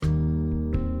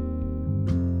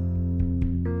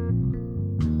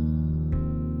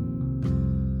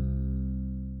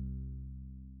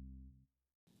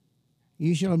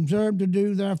Ye shall observe to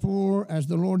do, therefore, as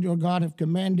the Lord your God hath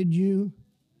commanded you.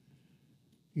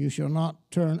 You shall not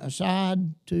turn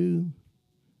aside to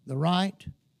the right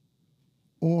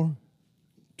or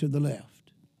to the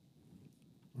left.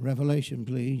 Revelation,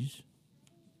 please.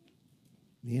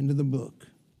 The end of the book.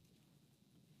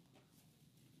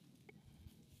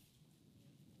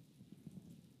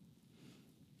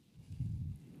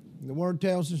 The word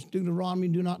tells us, Deuteronomy,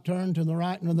 do not turn to the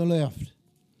right nor the left.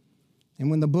 And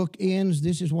when the book ends,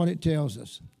 this is what it tells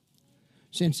us.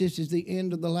 Since this is the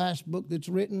end of the last book that's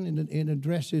written, it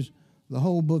addresses the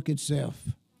whole book itself,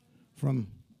 from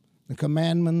the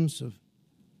commandments of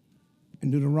in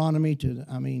Deuteronomy to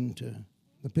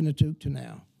the Pentateuch to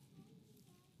now.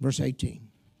 Verse 18.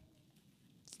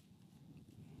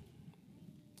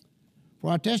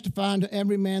 For I testify unto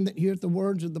every man that heareth the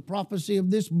words of the prophecy of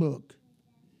this book.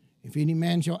 If any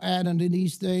man shall add unto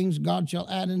these things, God shall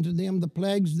add unto them the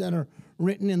plagues that are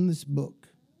written in this book.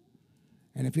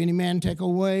 And if any man take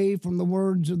away from the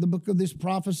words of the book of this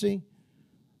prophecy,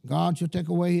 God shall take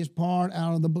away his part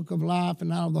out of the book of life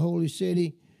and out of the holy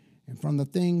city and from the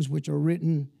things which are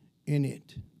written in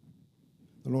it.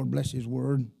 The Lord bless his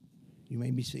word. You may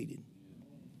be seated.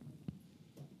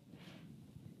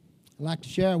 I'd like to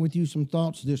share with you some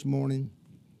thoughts this morning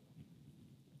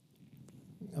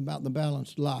about the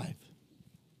balanced life.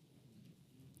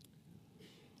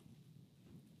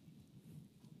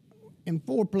 In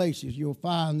 4 places you'll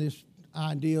find this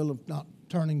ideal of not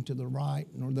turning to the right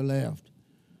nor the left.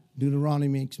 Deuteronomy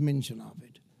makes mention of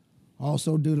it.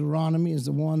 Also, Deuteronomy is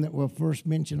the one that we'll first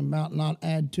mention about not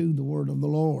add to the word of the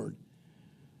Lord.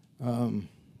 And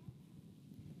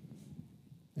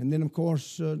then, of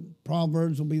course,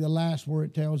 Proverbs will be the last where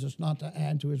it tells us not to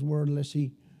add to his word unless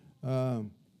he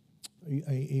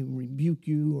rebuke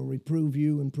you or reprove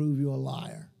you and prove you a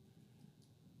liar.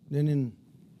 Then in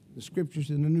the scriptures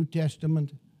in the New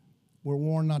Testament, we're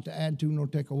warned not to add to nor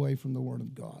take away from the word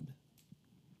of God.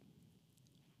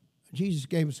 Jesus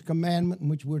gave us a commandment in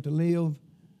which we're to live,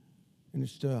 and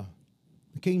it's the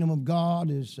kingdom of God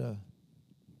is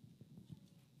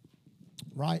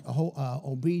right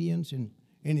obedience. And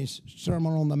in his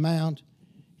Sermon on the Mount,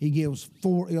 he gives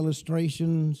 4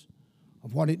 illustrations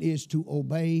of what it is to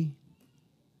obey.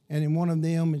 And in one of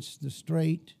them, it's the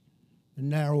straight and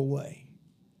narrow way.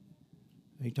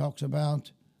 He talks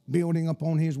about building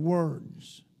upon his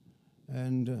words.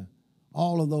 And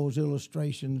all of those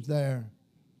illustrations there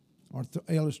are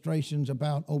illustrations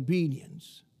about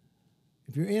obedience.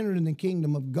 If you're entering the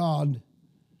kingdom of God,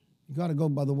 you've got to go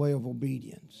by the way of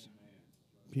obedience.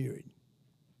 Period.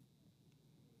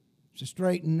 It's a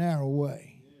straight and narrow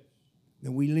way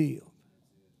that we live.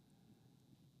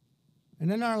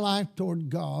 And in our life toward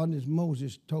God, as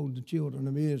Moses told the children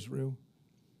of Israel,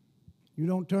 you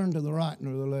don't turn to the right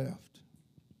nor the left.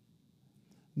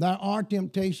 There are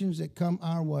temptations that come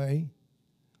our way,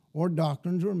 or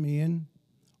doctrines or men,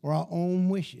 or our own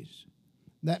wishes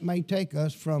that may take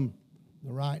us from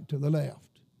the right to the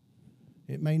left.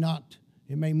 It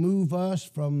may move us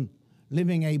from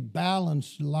living a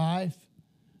balanced life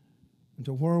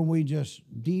to where we just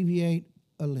deviate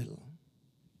a little.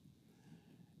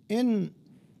 In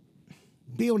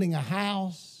building a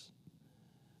house,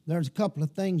 there's a couple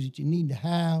of things that you need to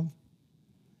have,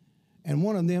 and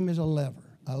one of them is a level.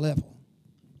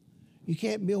 You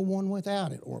can't build one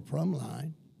without it, or a plumb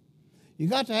line. You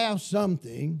got to have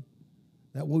something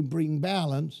that will bring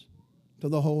balance to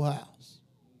the whole house.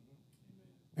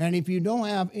 And if you don't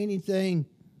have anything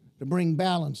to bring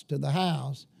balance to the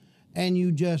house, and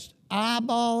you just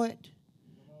eyeball it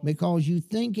because you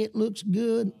think it looks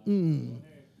good,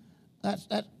 that's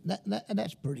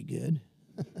pretty good.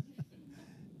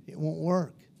 It won't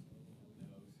work.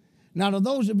 Now, to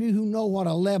those of you who know what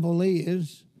a level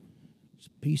is, it's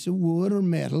a piece of wood or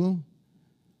metal,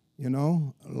 a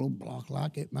little block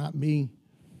like it might be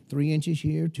 3 inches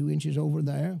here, 2 inches over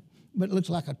there, but it looks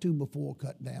like a 2x4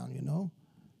 cut down,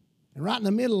 And right in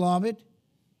the middle of it,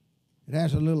 it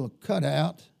has a little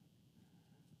cutout,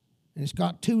 and it's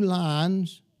got 2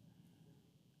 lines,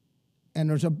 and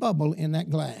there's a bubble in that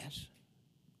glass.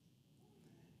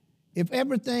 If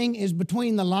everything is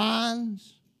between the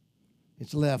lines,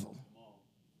 it's level.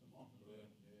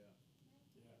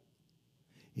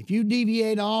 If you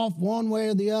deviate off one way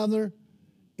or the other,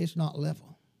 it's not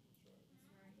level.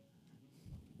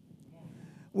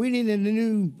 We needed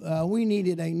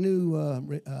a new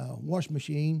wash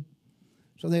machine.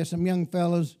 So there's some young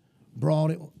fellas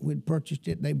brought it. We'd purchased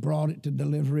it. They brought it to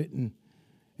deliver it, and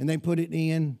they put it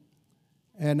in.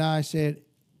 And I said,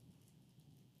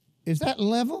 "Is that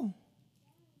level?"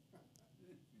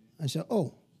 I said,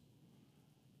 "Oh,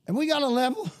 have we got a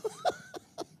level?"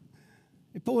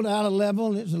 He pulled out a level,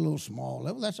 and it's a little small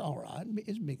level. That's all right.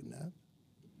 It's big enough.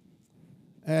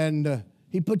 And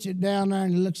he puts it down there,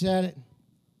 and he looks at it.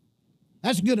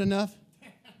 That's good enough.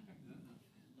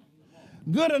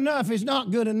 Good enough is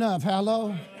not good enough.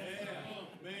 Hello?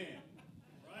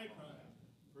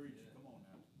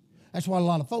 That's what a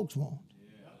lot of folks want.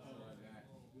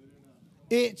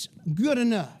 It's good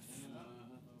enough.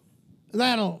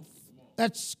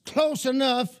 That's close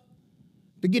enough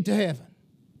to get to heaven.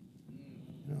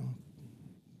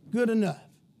 Good enough.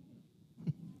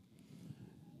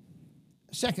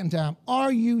 Second time,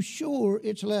 are you sure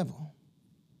it's level?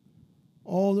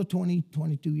 Oh, the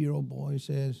 22-year-old boy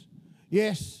says,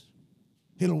 yes,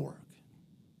 it'll work.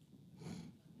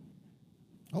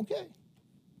 Okay.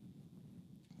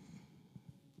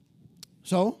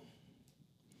 So,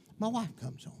 my wife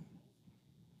comes home.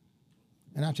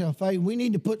 And I tell Faye, we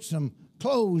need to put some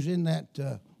clothes in that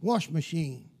wash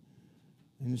machine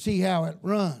and see how it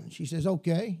runs. She says,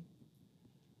 okay.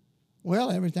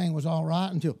 Well, everything was all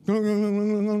right until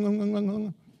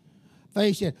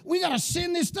Faye said, we got to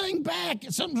send this thing back.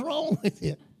 Something's wrong with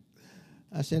it.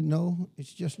 I said, no,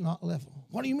 it's just not level.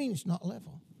 What do you mean it's not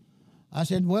level? I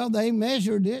said, well, they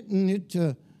measured it, and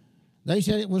they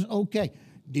said it was okay.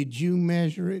 Did you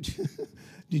measure it?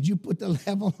 Did you put the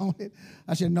level on it?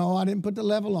 I said, no, I didn't put the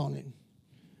level on it.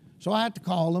 So I had to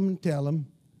call them and tell them.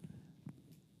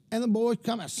 And the boys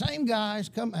come out, same guys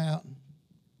come out.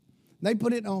 They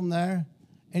put it on there,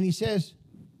 and he says,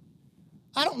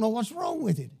 I don't know what's wrong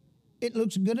with it. It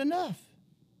looks good enough.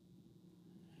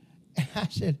 And I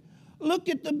said, look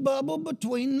at the bubble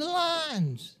between the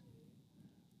lines.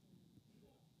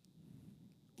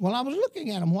 Well, I was looking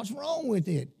at him. What's wrong with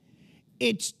it?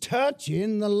 It's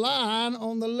touching the line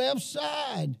on the left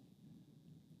side.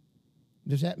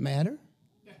 Does that matter?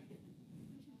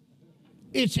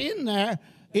 It's in there.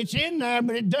 It's in there,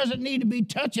 but it doesn't need to be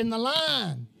touching the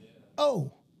line.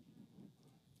 Oh.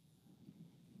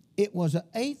 It was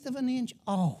 1/8 of an inch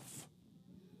off.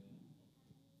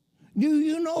 Do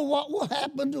you know what will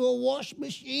happen to a wash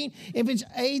machine if it's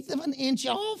 1/8 of an inch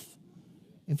off?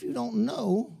 If you don't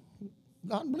know,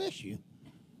 God bless you.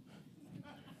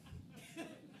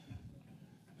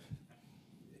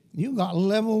 You got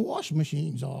level wash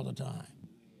machines all the time.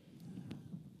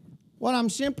 What I'm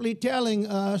simply telling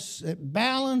us that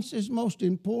balance is most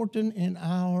important in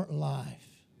our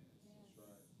life.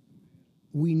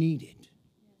 We need it.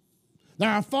 There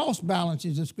are false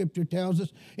balances, the Scripture tells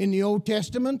us, in the Old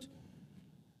Testament,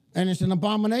 and it's an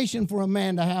abomination for a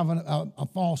man to have a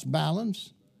false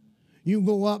balance. You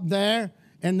go up there,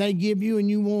 and they give you, and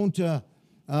you want a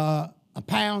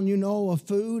pound, of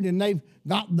food, and they've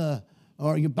got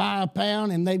or you buy a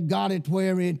pound, and they've got it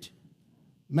where it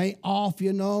may off,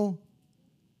 And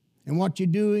what you're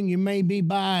doing, you may be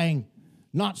buying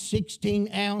not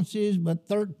 16 ounces, but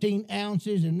 13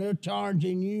 ounces, and they're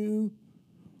charging you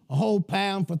a whole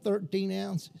pound for 13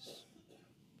 ounces.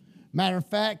 Matter of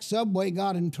fact, Subway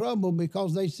got in trouble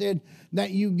because they said that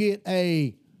you get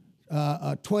a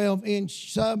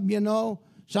 12-inch sub,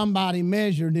 Somebody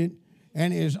measured it,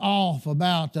 and it is off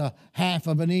about 1/2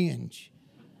 of an inch.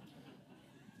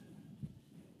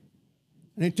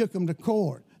 And they took them to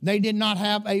court. They did not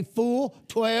have a full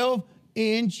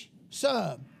 12-inch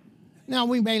sub. Now,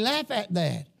 we may laugh at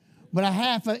that, but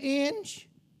 1/2 an inch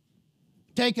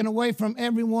taken away from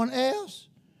everyone else,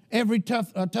 every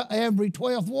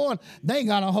 12th one, they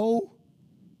got a whole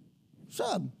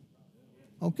sub,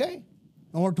 okay?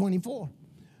 Or 24.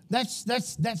 That's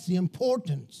the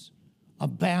importance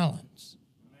of balance.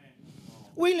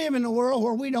 We live in a world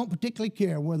where we don't particularly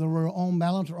care whether we're on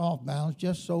balance or off balance,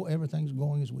 just so everything's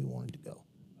going as we want it to go.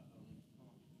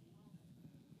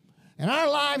 And our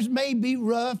lives may be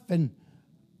rough and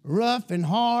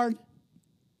hard,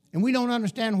 and we don't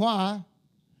understand why,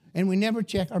 and we never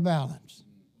check our balance.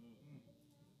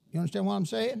 You understand what I'm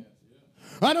saying?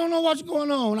 I don't know what's going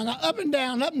on. I got up and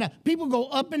down, up and down. People go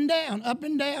up and down, up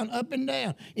and down, up and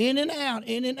down, in and out,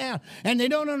 and they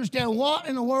don't understand what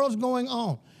in the world's going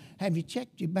on. Have you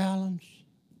checked your balance?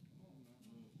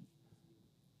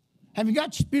 Have you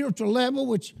got spiritual level,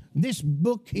 which this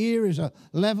book here is a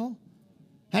level?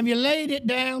 Have you laid it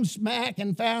down smack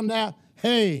and found out,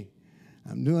 hey,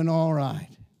 I'm doing all right?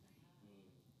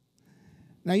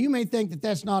 Now, you may think that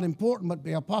that's not important, but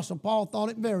the Apostle Paul thought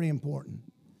it very important.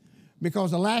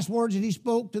 Because the last words that he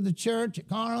spoke to the church at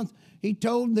Corinth, he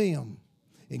told them,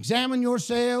 examine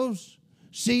yourselves,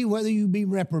 see whether you be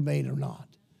reprobate or not.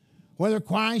 Whether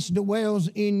Christ dwells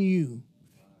in you.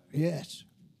 Yes.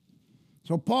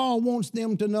 So Paul wants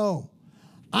them to know,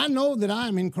 I know that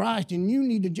I'm in Christ, and you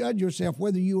need to judge yourself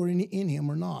whether you are in him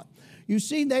or not. You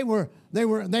see, they were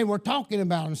talking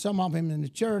about him, some of him in the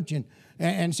church,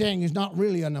 and saying he's not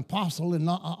really an apostle and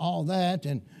not all that,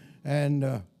 and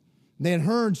they had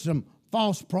heard some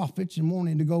false prophets and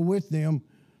wanted to go with them.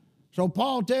 So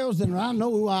Paul tells them, I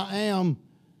know who I am,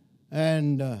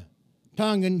 and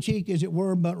tongue in cheek as it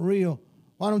were, but real.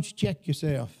 Why don't you check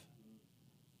yourself?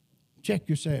 Check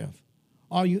yourself.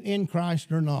 Are you in Christ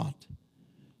or not?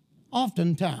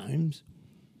 Oftentimes,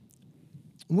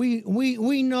 we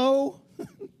know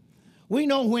we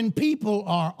know when people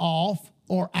are off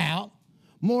or out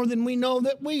more than we know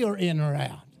that we are in or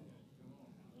out.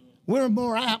 We're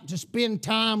more apt to spend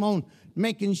time on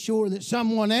making sure that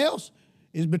someone else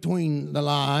is between the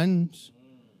lines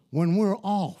when we're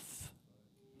off.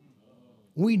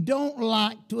 We don't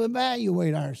like to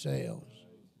evaluate ourselves.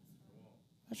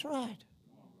 That's right.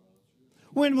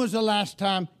 When was the last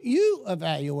time you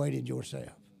evaluated yourself?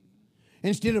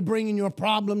 Instead of bringing your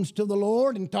problems to the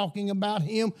Lord and talking about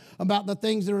Him, about the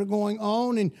things that are going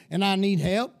on and I need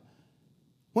help.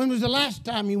 When was the last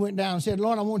time you went down and said,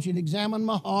 Lord, I want you to examine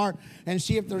my heart and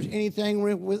see if there's anything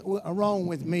wrong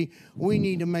with me. We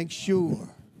need to make sure.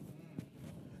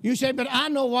 You said, but I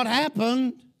know what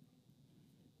happened.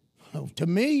 Well, to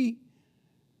me,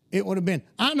 it would have been,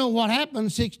 I know what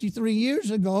happened 63 years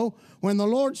ago when the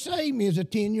Lord saved me as a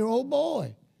 10-year-old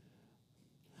boy.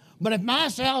 But if my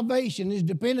salvation is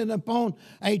dependent upon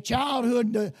a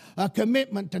childhood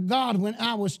commitment to God when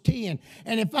I was 10,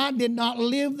 and if I did not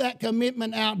live that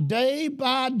commitment out day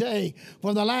by day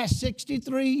for the last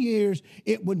 63 years,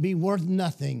 it would be worth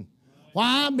nothing.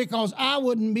 Why? Because I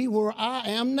wouldn't be where I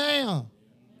am now.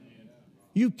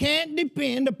 You can't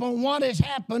depend upon what has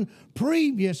happened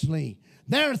previously.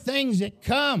 There are things that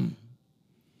come.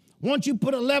 Once you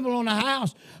put a level on a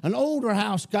house, an older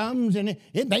house comes, and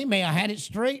they may have had it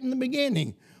straight in the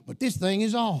beginning, but this thing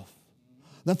is off.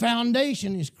 The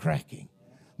foundation is cracking.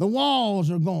 The walls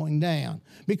are going down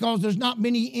because there's not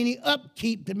been any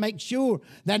upkeep to make sure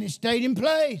that it stayed in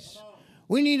place.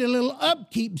 We need a little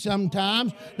upkeep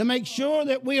sometimes to make sure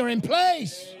that we are in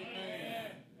place.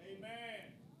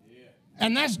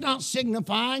 And that's not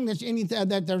signifying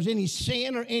that there's any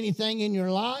sin or anything in your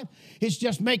life. It's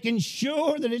just making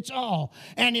sure that it's all.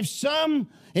 And if some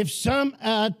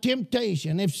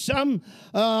temptation, if some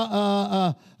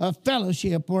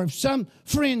fellowship, or if some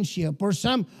friendship, or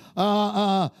some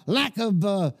lack of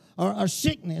or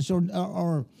sickness,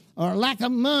 or lack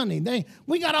of money,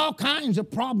 we got all kinds of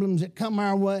problems that come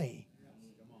our way.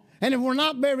 And if we're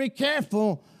not very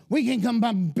careful, we can come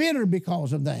bitter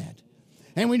because of that.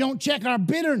 And we don't check our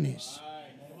bitterness.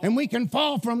 And we can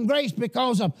fall from grace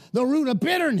because of the root of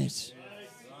bitterness.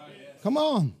 Come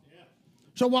on.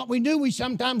 So what we do, we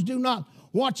sometimes do not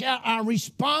watch out our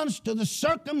response to the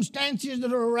circumstances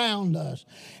that are around us.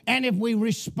 And if we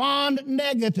respond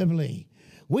negatively,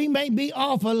 we may be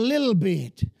off a little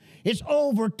bit. It's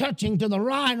over touching to the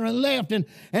right or the left and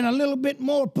a little bit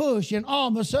more push. And all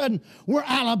of a sudden, we're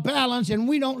out of balance and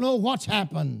we don't know what's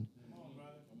happened.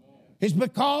 It's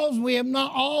because we have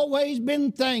not always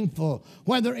been thankful,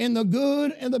 whether in the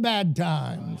good and the bad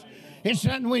times. It's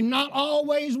that we not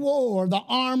always wore the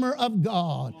armor of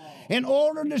God. In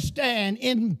order to stand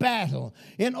in battle,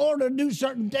 in order to do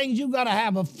certain things, you've got to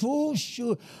have a full,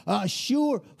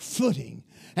 sure footing.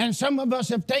 And some of us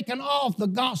have taken off the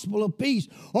gospel of peace,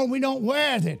 or we don't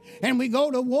wear it, and we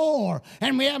go to war,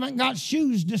 and we haven't got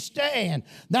shoes to stand.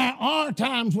 There are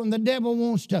times when the devil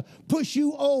wants to push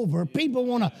you over. People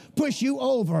want to push you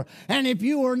over. And if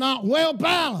you are not well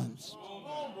balanced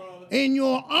in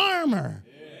your armor,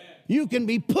 you can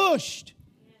be pushed.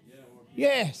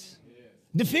 Yes.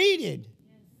 Defeated.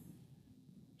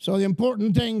 So the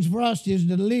important things for us is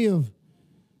to live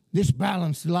this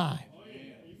balanced life.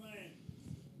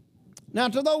 Now,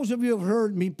 to those of you who have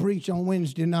heard me preach on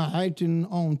Wednesday night and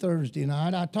on Thursday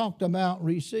night, I talked about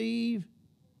receive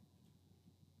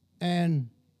and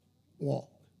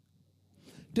walk.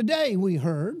 Today we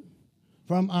heard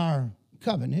from our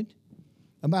covenant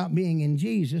about being in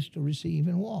Jesus to receive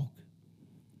and walk.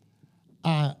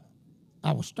 I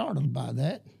was startled by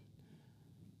that.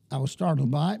 I was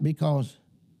startled by it because,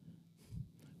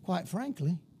 quite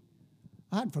frankly,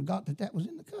 I'd forgot that was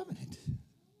in the covenant.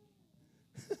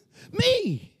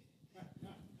 Me!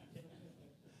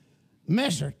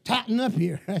 Messer, tighten up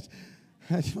here.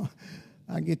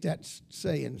 I get that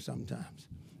saying sometimes.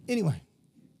 Anyway,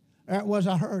 there it was,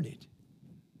 I heard it.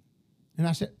 And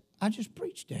I said, I just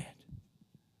preached that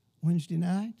Wednesday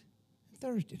night and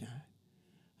Thursday night.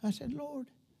 I said, Lord,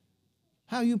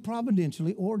 how you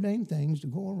providentially ordained things to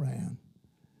go around.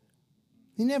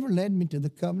 He never led me to the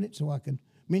covenant so I could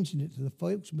mention it to the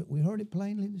folks, but we heard it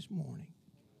plainly this morning.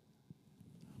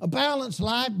 A balanced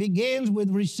life begins with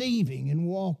receiving and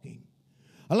walking.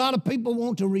 A lot of people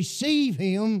want to receive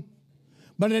Him,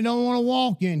 but they don't want to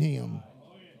walk in Him.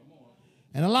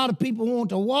 And a lot of people want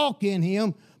to walk in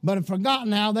Him, but have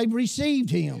forgotten how they've received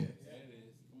Him.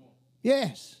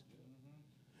 Yes.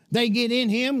 They get in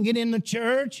Him, get in the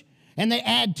church, and they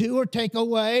add to or take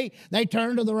away. They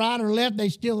turn to the right or left. They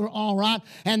still are all right,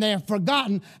 and they have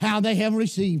forgotten how they have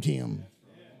received Him.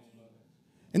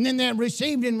 And then they've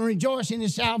received Him and rejoice in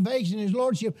His salvation, His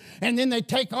Lordship, and then they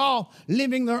take off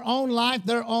living their own life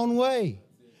their own way.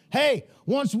 Hey,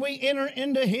 once we enter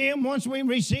into Him, once we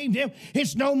received Him,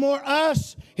 it's no more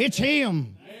us, it's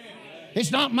Him.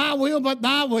 It's not my will, but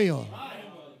Thy will.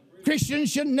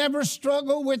 Christians should never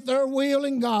struggle with their will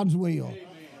and God's will.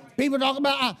 People talk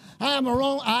about, I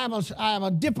have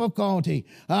a difficulty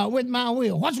with my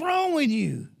will. What's wrong with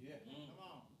you?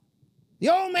 The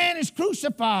old man is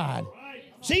crucified.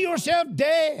 See yourself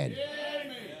dead.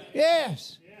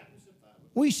 Yes.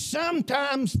 We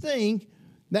sometimes think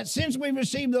that since we've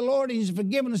received the Lord, He's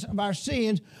forgiven us of our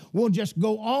sins, we'll just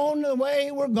go on the way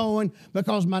we're going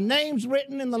because my name's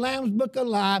written in the Lamb's Book of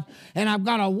Life, and I've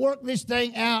got to work this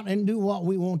thing out and do what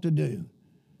we want to do.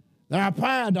 There are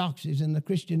paradoxes in the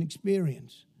Christian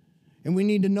experience, and we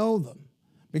need to know them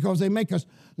because they make us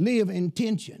live in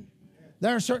tension.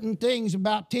 There are certain things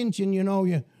about tension, you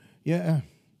know,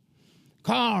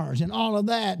 cars and all of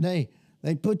that, they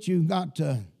put you, got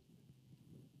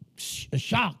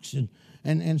shocks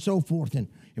and so forth. And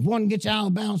if one gets out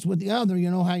of balance with the other,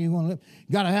 you know how you're going to live.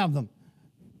 You got to have them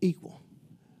equal.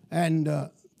 And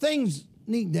things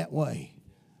need that way.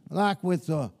 Like with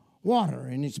water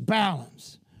and its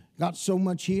balance. Got so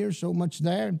much here, so much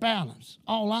there, balance.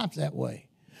 All life's that way.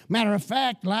 Matter of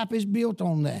fact, life is built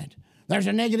on that. There's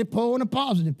a negative pole and a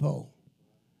positive pole.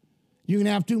 You can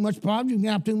have too much positive, you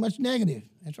can have too much negative.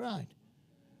 That's right.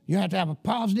 You have to have a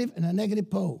positive and a negative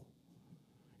pole.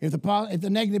 If the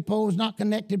negative pole is not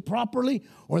connected properly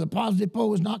or the positive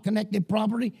pole is not connected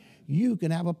properly, you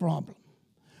can have a problem.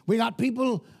 We got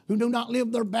people who do not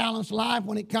live their balanced life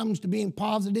when it comes to being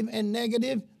positive and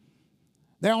negative.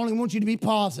 They only want you to be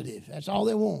positive. That's all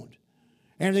they want.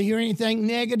 And if they hear anything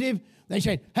negative, they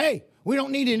say, hey, we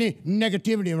don't need any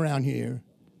negativity around here.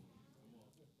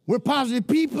 We're positive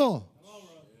people.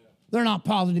 They're not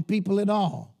positive people at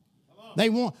all. They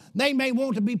may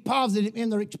want to be positive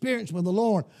in their experience with the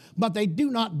Lord, but they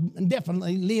do not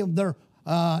definitely live their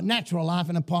natural life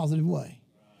in a positive way.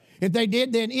 If they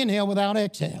did, they'd inhale without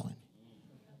exhaling.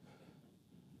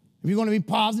 If you're going to be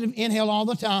positive, inhale all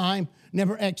the time,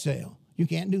 never exhale. You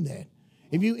can't do that.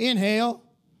 If you inhale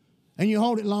and you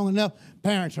hold it long enough,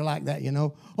 parents are like that, you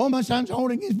know. Oh, my son's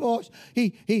holding his voice.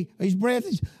 His breath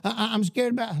is, I'm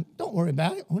scared about it. Don't worry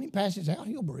about it. When he passes out,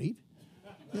 he'll breathe.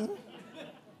 You know?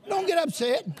 Don't get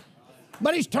upset.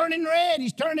 But he's turning red.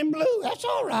 He's turning blue. That's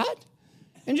all right.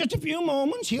 In just a few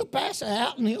moments, he'll pass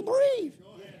out and he'll breathe.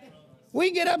 We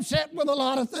get upset with a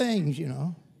lot of things, you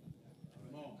know.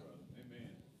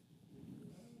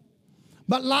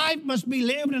 But life must be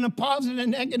lived in a positive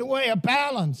and negative way, a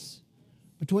balance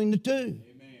between the two. Amen.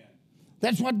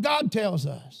 That's what God tells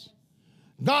us.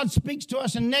 God speaks to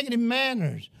us in negative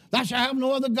manners. Thou shalt have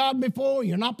no other God before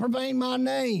you, not profane my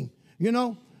name. You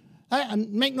know,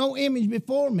 make no image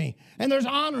before me. And there's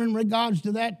honor in regards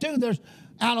to that too. There's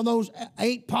out of those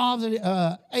 8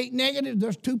 negatives,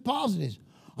 there's 2 positives.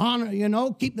 Honor, you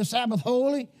know, keep the Sabbath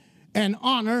holy, and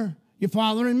honor your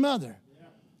father and mother. Yeah.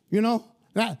 You know,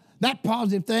 that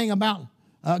positive thing about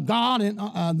God and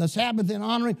the Sabbath and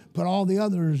honoring, put all the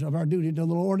others of our duty to the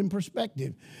Lord in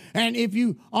perspective. And if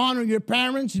you honor your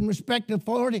parents and respect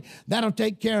authority, that'll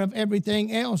take care of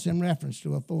everything else in reference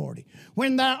to authority.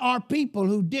 When there are people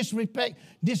who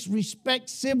disrespect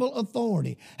civil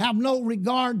authority, have no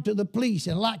regard to the police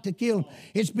and like to kill them,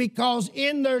 it's because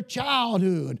in their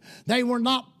childhood they were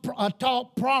not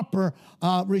taught proper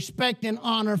respect and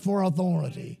honor for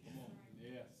authority.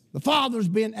 The father's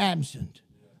been absent.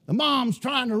 The mom's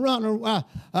trying to run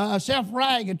herself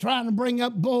ragged, trying to bring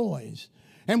up boys.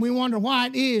 And we wonder why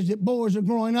it is that boys are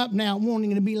growing up now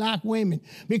wanting to be like women,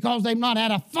 because they've not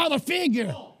had a father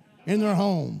figure in their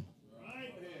home.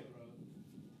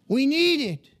 We need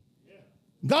it.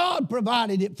 God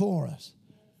provided it for us.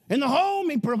 In the home,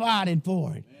 He provided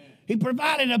for it. He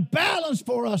provided a balance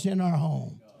for us in our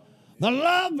home. The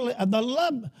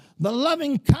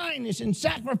loving kindness and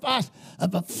sacrifice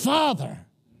of a father,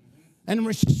 and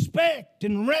respect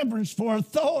and reverence for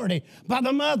authority by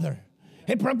the mother.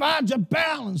 It provides a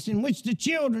balance in which the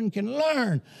children can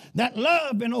learn that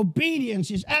love and obedience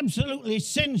is absolutely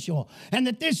essential, and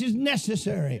that this is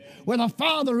necessary with a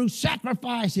father who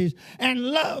sacrifices and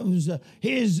loves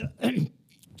his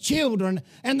children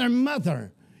and their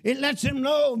mother. It lets them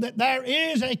know that there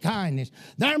is a kindness.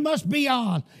 There must be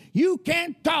on. You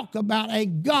can't talk about a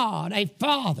God, a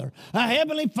Father, a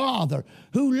Heavenly Father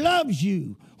who loves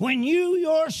you when you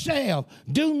yourself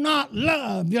do not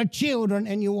love your children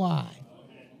and your wife.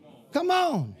 Come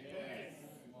on.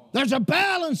 There's a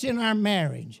balance in our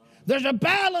marriage. There's a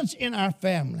balance in our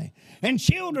family. And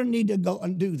children need to go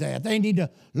and do that. They need to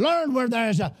learn where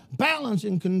there's a balance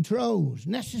and controls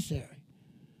necessary.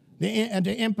 To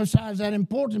emphasize that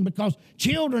importance, because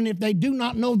children, if they do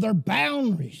not know their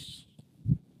boundaries,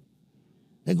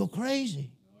 they go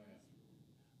crazy.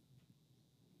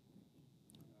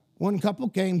 One couple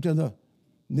came to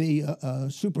the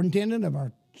superintendent of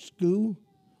our school,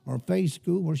 or faith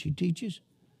school where she teaches,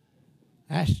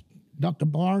 asked Dr.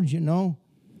 Barnes,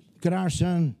 could our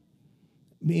son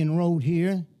be enrolled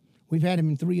here? We've had him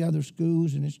in 3 other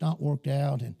schools and it's not worked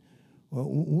out, and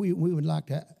we would like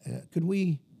to, could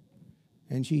we?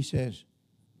 And she says,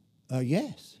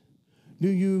 yes. Do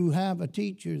you have a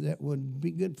teacher that would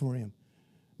be good for him?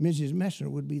 Mrs. Messer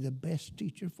would be the best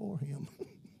teacher for him.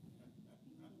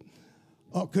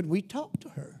 Or could we talk to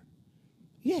her?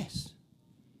 Yes.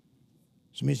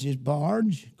 So Mrs.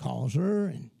 Barge calls her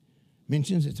and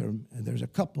mentions that there's a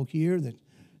couple here that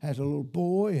has a little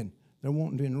boy and they're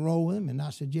wanting to enroll him, and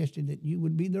I suggested that you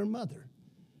would be their mother.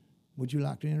 Would you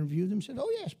like to interview them? Said, oh,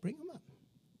 yes, bring them up.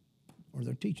 Or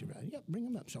their teacher, right? Yeah, bring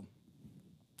them up. So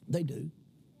they do.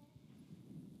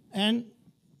 And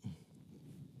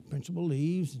principal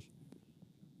leaves.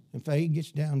 And Faye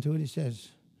gets down to it. It says,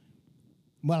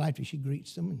 well, after she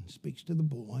greets them and speaks to the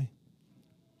boy,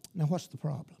 now what's the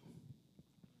problem?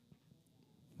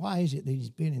 Why is it that he's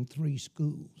been in 3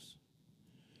 schools?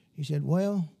 He said,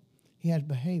 well, he has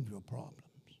behavioral problems.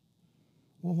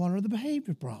 Well, what are the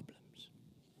behavior problems?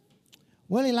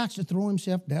 Well, he likes to throw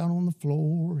himself down on the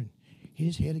floor and hit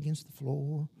his head against the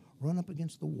floor, run up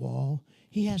against the wall.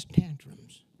 He has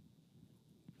tantrums.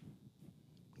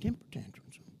 Temper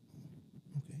tantrums.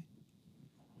 Okay.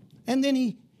 And then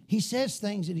he says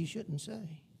things that he shouldn't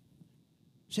say.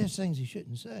 Says things he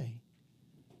shouldn't say.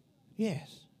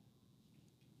 Yes.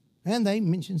 And they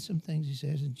mention some things he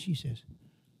says, and she says,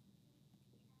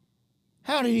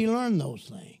 how did he learn those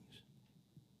things?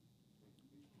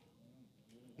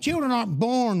 Children aren't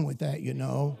born with that,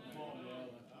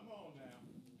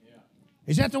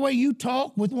 Is that the way you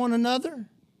talk with one another?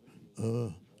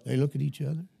 They look at each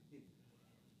other.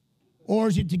 Or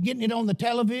is it to getting it on the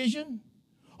television?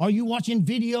 Are you watching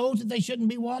videos that they shouldn't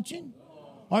be watching?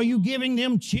 Are you giving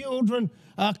them children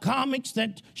comics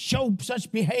that show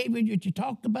such behavior that you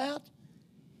talked about?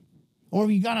 Or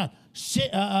have you got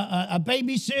a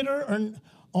babysitter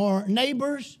or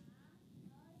neighbors?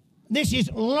 This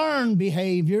is learned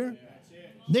behavior.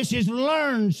 This is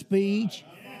learned speech.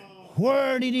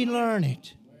 Where did he learn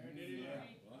it?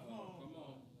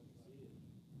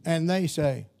 And they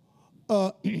say,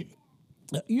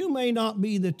 you may not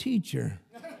be the teacher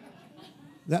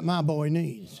that my boy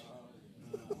needs.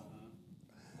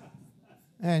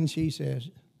 And she says,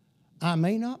 I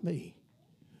may not be,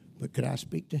 but could I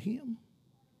speak to him?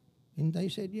 And they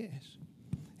said yes.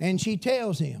 And she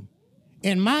tells him,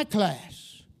 in my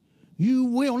class, you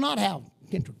will not have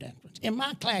temper tantrums. In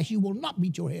my class, you will not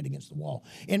beat your head against the wall.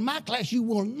 In my class, you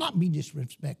will not be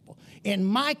disrespectful. In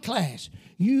my class,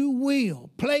 you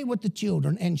will play with the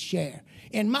children and share.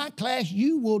 In my class,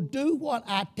 you will do what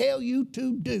I tell you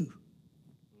to do.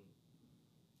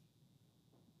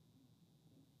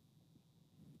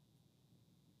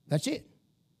 That's it.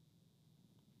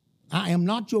 I am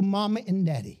not your mama and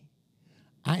daddy.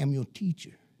 I am your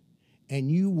teacher. And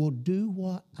you will do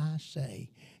what I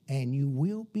say, and you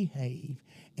will behave,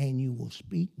 and you will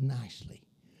speak nicely.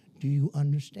 Do you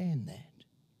understand that?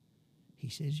 He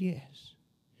says, yes.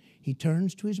 He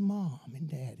turns to his mom and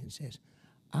dad and says,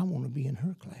 I want to be in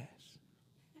her class.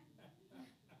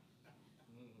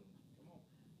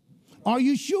 Are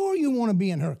you sure you want to be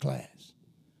in her class?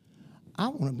 I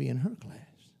want to be in her class.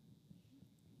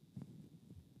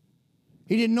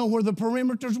 He didn't know where the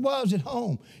perimeters was at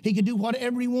home. He could do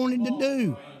whatever he wanted to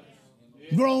do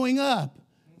growing up.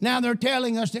 Now they're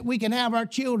telling us that we can have our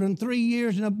children 3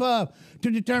 years and above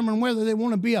to determine whether they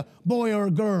want to be a boy or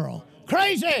a girl.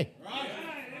 Crazy! Right.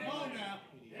 Come on now.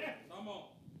 Yeah, come on.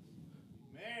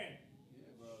 Man.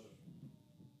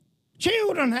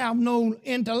 Children have no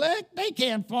intellect. They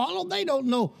can't follow. They don't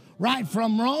know right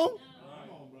from wrong.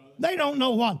 They don't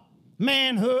know what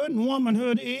manhood and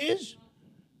womanhood is.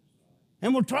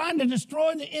 And we're trying to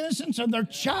destroy the innocence of their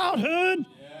childhood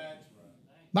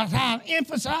by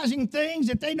emphasizing things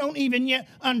that they don't even yet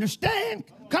understand.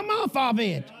 Come off of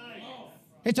it.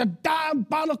 It's a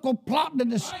diabolical plot to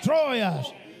destroy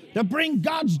us, to bring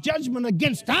God's judgment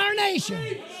against our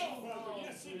nation.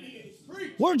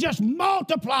 We're just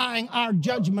multiplying our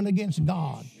judgment against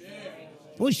God.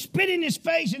 We spit in his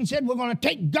face and said, we're going to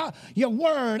take God, your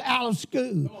word out of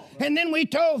school. And then we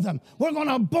told them, we're going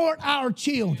to abort our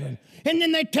children. And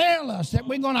then they tell us that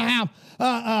we're going to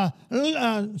have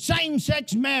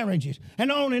same-sex marriages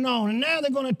and on and on. And now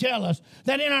they're going to tell us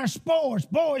that in our sports,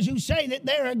 boys who say that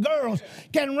they're girls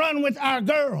can run with our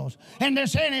girls. And they're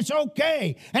saying it's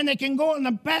okay. And they can go in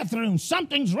the bathroom.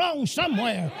 Something's wrong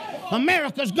somewhere.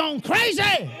 America's gone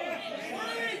crazy.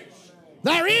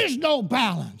 There is no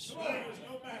balance.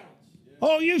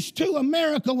 Oh, used to,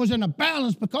 America was in a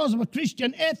balance because of a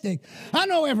Christian ethic. I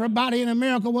know everybody in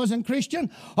America wasn't Christian.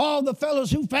 All the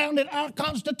fellows who founded our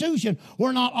Constitution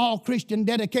were not all Christian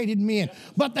dedicated men,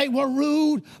 but they were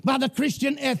ruled by the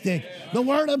Christian ethic. The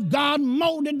Word of God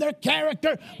molded their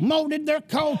character, molded their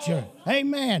culture.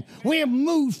 Amen. We have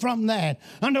moved from that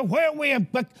under where we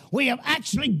have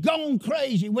actually gone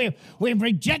crazy. We've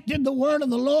rejected the Word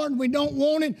of the Lord. We don't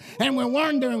want it, and we're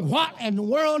wondering what in the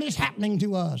world is happening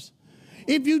to us.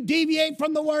 If you deviate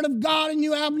from the Word of God and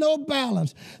you have no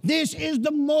balance, this is the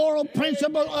moral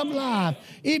principle of life.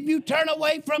 If you turn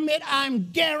away from it, I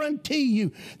guarantee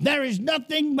you there is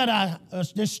nothing but a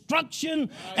destruction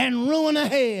and ruin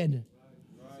ahead.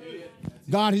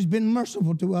 God has been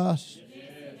merciful to us.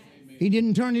 He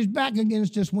didn't turn his back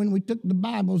against us when we took the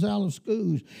Bibles out of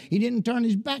schools. He didn't turn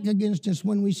his back against us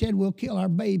when we said we'll kill our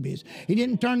babies. He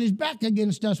didn't turn his back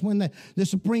against us when the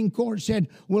Supreme Court said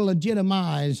we'll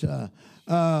legitimize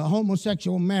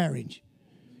homosexual marriage.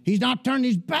 He's not turned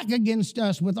his back against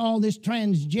us with all this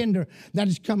transgender that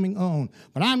is coming on.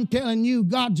 But I'm telling you,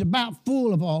 God's about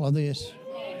full of all of this.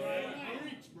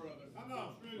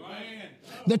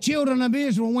 The children of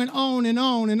Israel went on and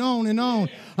on and on and on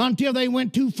until they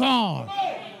went too far.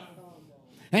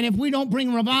 And if we don't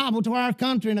bring revival to our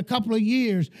country in a couple of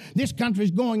years, this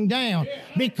country's going down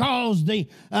because the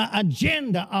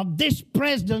agenda of this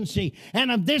presidency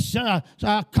and of this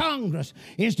Congress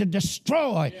is to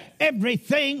destroy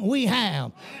everything we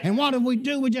have. And what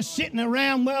do? We're just sitting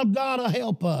around, well, God will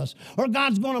help us, or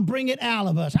God's going to bring it out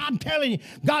of us. I'm telling you,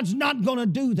 God's not going to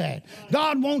do that.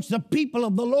 God wants the people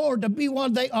of the Lord to be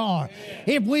what they are.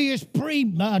 If we as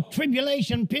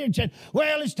pre-tribulation period said,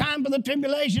 well, it's time for the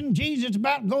tribulation, Jesus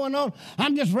about going on,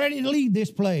 I'm just ready to leave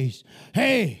this place.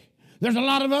 Hey, there's a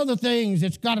lot of other things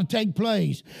that's got to take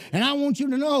place. And I want you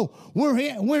to know we're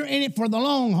in it for the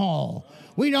long haul.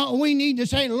 We need to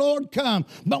say, Lord, come,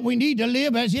 but we need to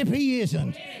live as if he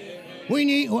isn't.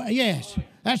 Yes,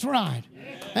 that's right.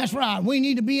 That's right. We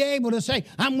need to be able to say,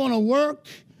 I'm going to work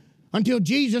until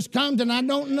Jesus comes and I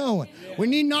don't know it. We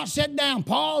need not sit down.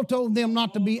 Paul told them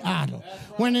not to be idle.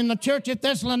 When in the church at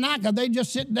Thessalonica, they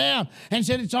just sit down and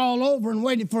said it's all over and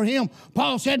waited for him.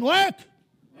 Paul said, work.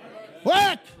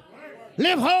 Work.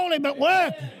 Live holy, but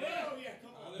work.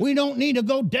 We don't need to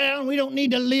go down. We don't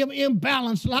need to live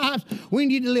imbalanced lives. We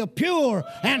need to live pure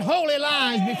and holy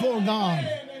lives before God.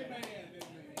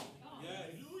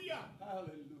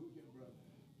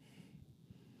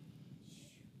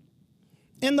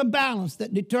 In the balance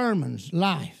that determines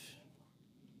life,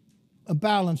 a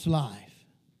balanced life,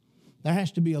 there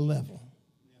has to be a level.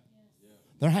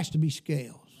 There has to be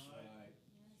scales.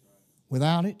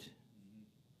 Without it,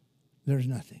 there's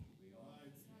nothing.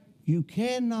 You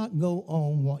cannot go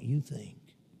on what you think.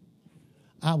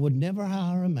 I would never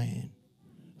hire a man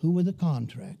who with a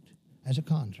contract, as a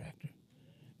contractor,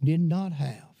 did not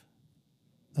have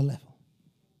a level.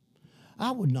 I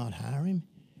would not hire him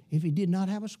if he did not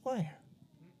have a square.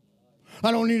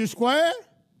 I don't need a square.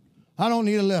 I don't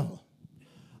need a level.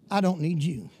 I don't need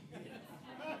you.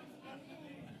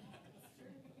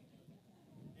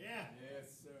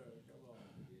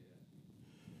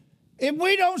 If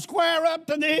we don't square up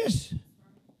to this,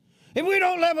 if we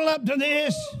don't level up to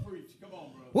this,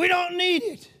 we don't need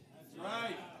it.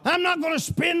 I'm not going to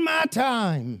spend my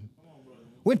time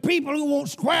with people who won't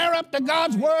square up to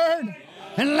God's word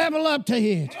and level up to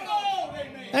it.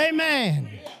 Amen.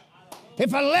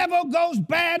 If a level goes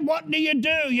bad, what do?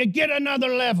 You get another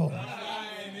level.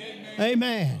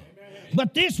 Amen.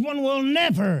 But this one will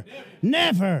never,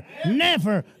 never,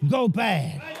 never go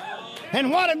bad. And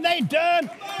what have they done?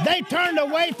 They turned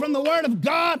away from the Word of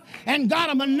God and got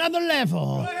them another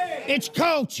level. It's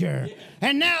culture.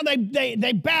 And now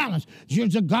they balance.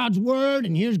 Here's God's Word,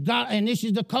 and here's God, and this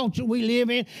is the culture we live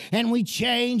in, and we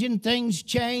change, and things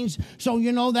change. So,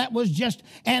 that was just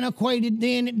antiquated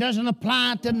then. It doesn't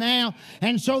apply to now.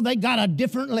 And so they got a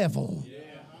different level.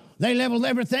 They leveled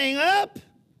everything up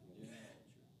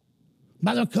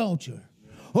by the culture.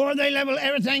 Or they level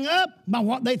everything up by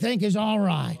what they think is all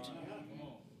right.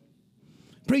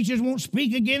 Preachers won't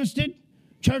speak against it.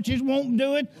 Churches won't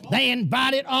do it. They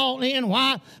invite it all in.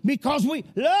 Why? Because we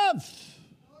love.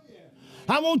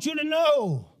 I want you to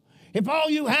know, if all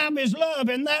you have is love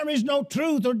and there is no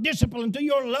truth or discipline to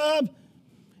your love,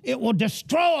 it will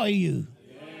destroy you.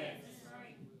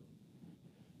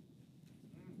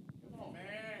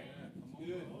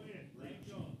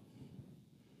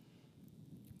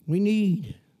 We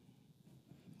need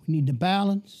the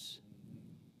balance.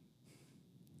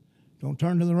 Don't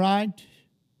turn to the right.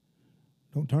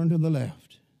 Don't turn to the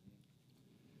left.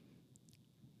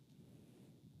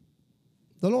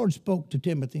 The Lord spoke to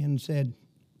Timothy and said,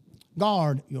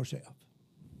 guard yourself.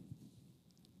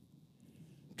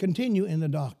 Continue in the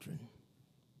doctrine,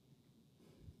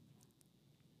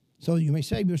 so that you may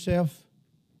save yourself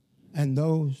and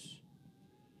those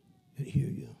that hear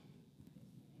you.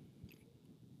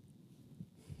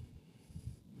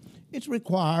 It's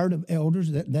required of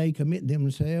elders that they commit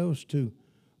themselves to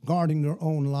guarding their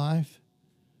own life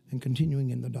and continuing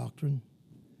in the doctrine.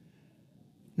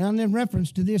 Now, in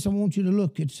reference to this, I want you to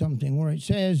look at something where it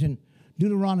says in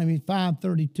Deuteronomy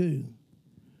 5:32,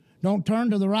 don't turn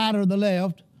to the right or the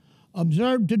left.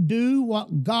 Observe to do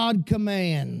what God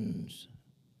commands.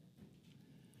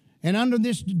 And under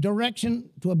this direction,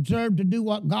 to observe to do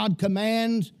what God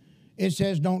commands, it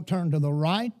says don't turn to the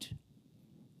right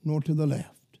nor to the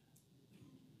left.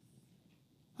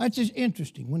 That's just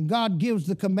interesting. When God gives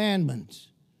the commandments,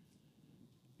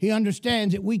 He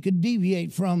understands that we could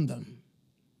deviate from them.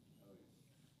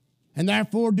 And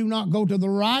therefore, do not go to the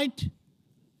right,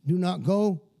 do not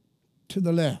go to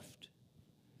the left.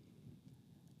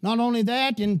 Not only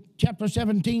that, in chapter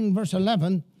 17, verse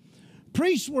 11,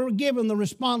 priests were given the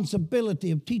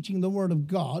responsibility of teaching the Word of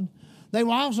God. They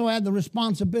also had the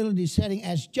responsibility of setting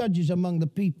as judges among the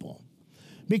people.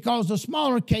 Because the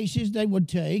smaller cases they would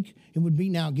take, it would be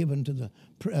now given to the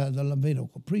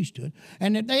Levitical priesthood,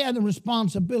 and that they had the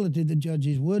responsibility, the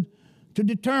judges would, to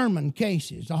determine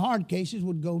cases. The hard cases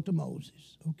would go to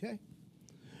Moses, okay?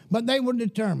 But they would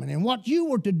determine. And what you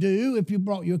were to do, if you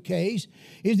brought your case,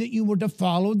 is that you were to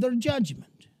follow their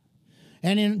judgment.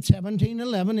 And in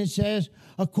 17:11 it says,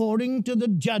 according to the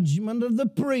judgment of the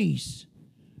priests.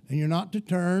 And you're not to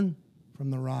turn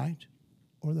from the right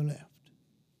or the left.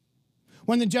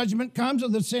 When the judgment comes or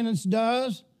the sentence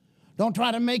does, don't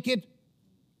try to make it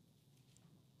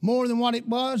more than what it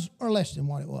was or less than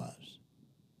what it was.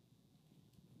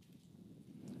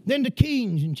 Then to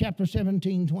kings in chapter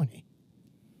 17:20.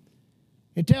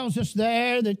 It tells us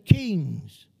there that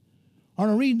kings are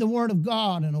to read the Word of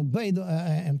God and obey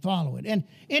and follow it. And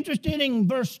interesting, in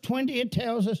verse 20, it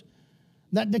tells us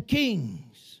that the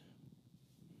kings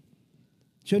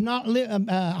should not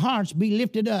hearts be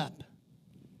lifted up.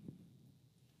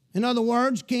 In other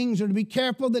words, kings are to be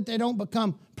careful that they don't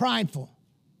become prideful.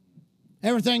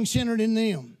 Everything's centered in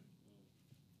them.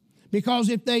 Because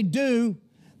if they do,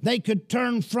 they could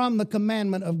turn from the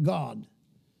commandment of God.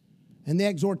 And the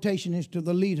exhortation is to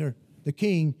the leader, the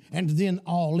king, and then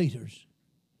all leaders.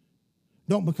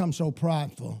 Don't become so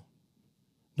prideful.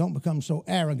 Don't become so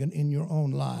arrogant in your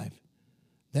own life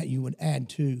that you would add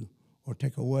to or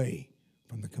take away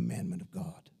from the commandment of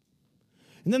God.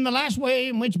 And then the last way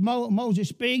in which Moses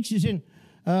speaks is in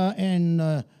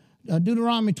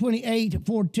Deuteronomy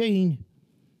 28:14.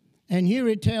 And here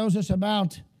it tells us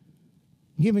about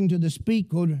giving to the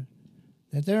speaker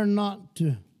that they're not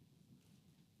to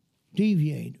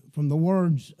deviate from the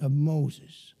words of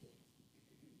Moses.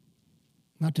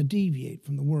 Not to deviate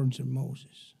from the words of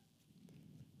Moses.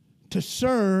 To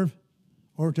serve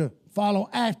or to follow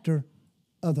after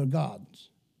other gods.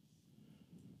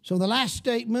 So the last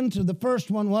statement of the first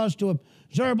one was to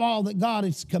observe all that God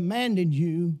has commanded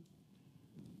you.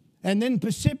 And then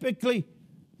specifically,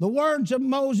 the words of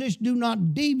Moses, do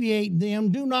not deviate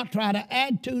them. Do not try to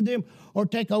add to them or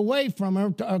take away from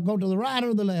them or go to the right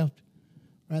or the left.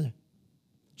 Rather,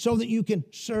 so that you can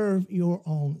serve your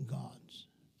own gods.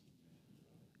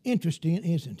 Interesting,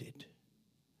 isn't it?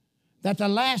 That the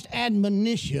last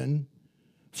admonition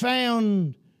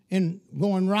found in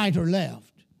going right or left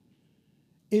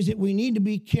is that we need to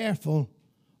be careful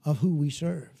of who we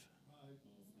serve.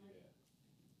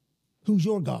 Who's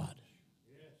your God?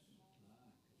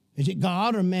 Is it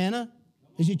God or manna?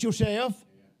 Is it yourself?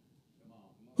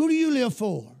 Who do you live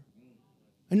for?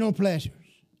 And no pleasures.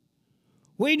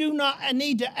 We do not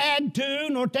need to add to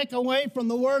nor take away from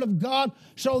the Word of God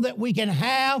so that we can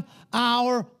have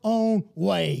our own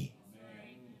way.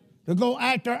 To go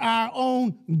after our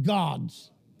own gods.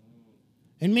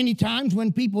 And many times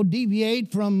when people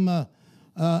deviate from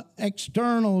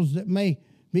externals that may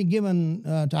be given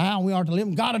to how we are to live.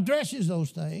 And God addresses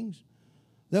those things.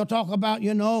 They'll talk about,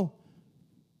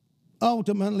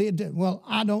 ultimately, well,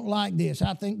 I don't like this.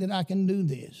 I think that I can do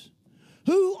this.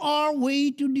 Who are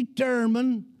we to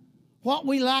determine what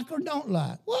we like or don't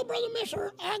like? Well, Brother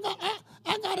Mister, I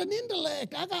got an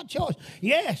intellect. I got choice.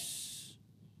 Yes.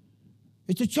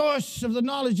 It's a choice of the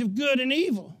knowledge of good and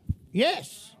evil.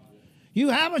 Yes. You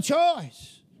have a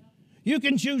choice. You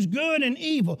can choose good and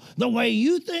evil, the way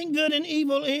you think good and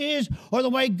evil is, or the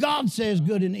way God says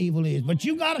good and evil is. But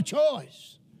you got a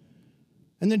choice.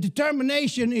 And the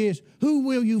determination is, who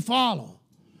will you follow?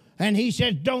 And he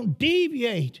says, don't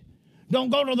deviate.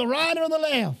 Don't go to the right or the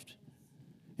left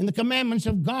in the commandments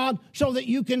of God so that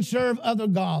you can serve other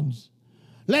gods.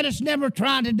 Let us never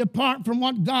try to depart from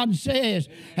what God says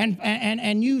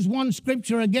and use one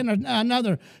scripture against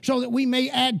another so that we may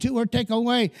add to or take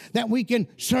away, that we can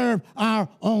serve our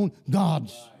own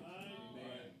gods.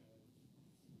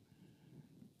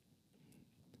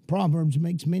 Proverbs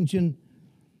makes mention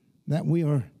that we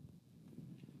are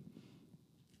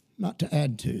not to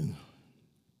add to.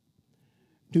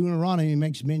 Deuteronomy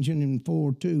makes mention in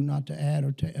 4:2 not to add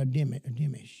or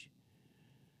diminish.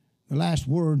 The last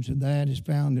words of that is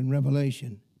found in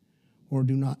Revelation, or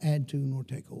do not add to nor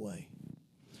take away.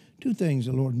 Two things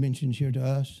the Lord mentions here to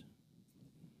us.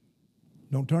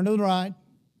 Don't turn to the right,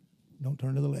 don't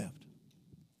turn to the left.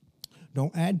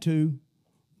 Don't add to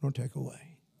nor take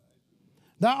away.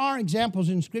 There are examples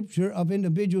in Scripture of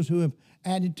individuals who have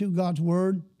added to God's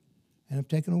Word and have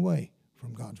taken away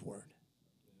from God's Word.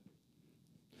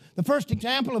 The first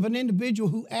example of an individual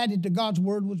who added to God's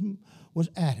Word was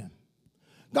Adam.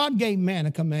 God gave man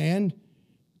a command.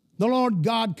 The Lord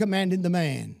God commanded the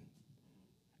man.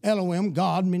 Elohim,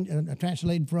 God,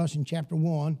 translated for us in chapter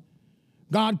 1.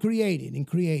 God created and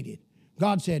created.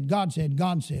 God said, God said,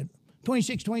 God said.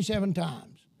 26, 27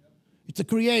 times. It's the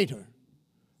Creator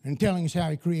and telling us how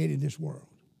He created this world.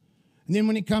 And then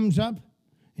when it comes up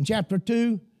in chapter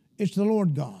 2, it's the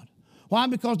Lord God. Why?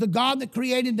 Because the God that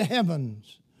created the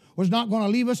heavens was not going to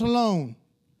leave us alone.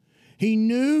 He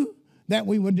knew that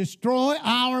we would destroy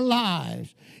our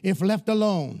lives if left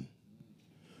alone.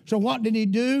 So what did He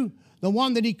do? The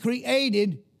one that He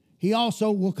created, He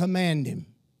also will command him.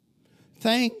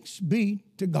 Thanks be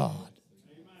to God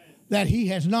that He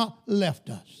has not left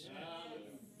us.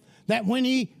 That when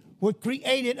He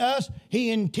created us,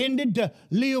 He intended to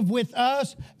live with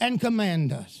us and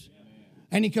command us.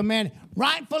 And He commanded.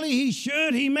 Rightfully He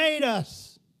should. He made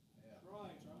us.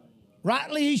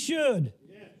 Rightly He should.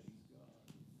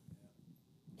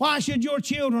 Why should your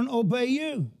children obey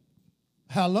you?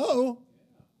 Hello?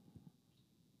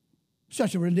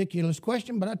 Such a ridiculous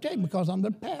question, but I tell you, because I'm the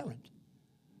parent.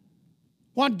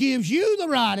 What gives you the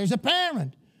right as a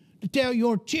parent to tell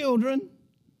your children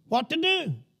what to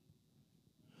do?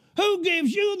 Who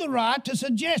gives you the right to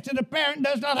suggest that a parent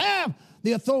does not have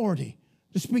the authority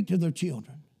to speak to their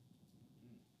children?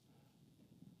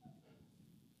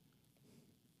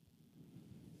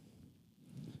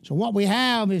 So what we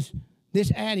have is this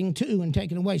adding to and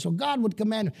taking away. So God would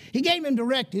command him. He gave him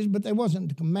directives, but they wasn't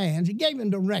the commands. He gave him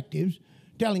directives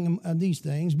telling him these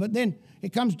things, but then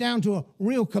it comes down to a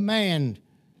real command.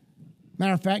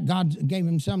 Matter of fact, God gave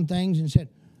him some things and said,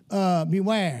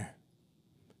 beware,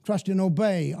 trust and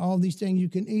obey, all these things you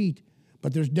can eat,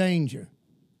 but there's danger.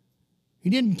 He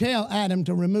didn't tell Adam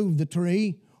to remove the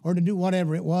tree or to do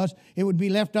whatever it was. It would be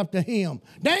left up to him.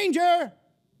 Danger!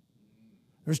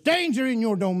 There's danger in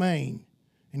your domain.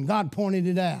 And God pointed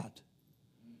it out.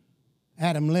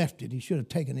 Adam left it. He should have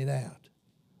taken it out,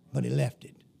 but he left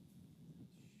it.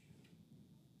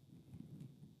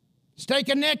 Stay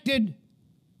connected,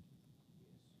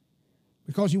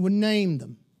 because He would name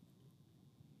them.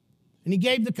 And He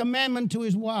gave the commandment to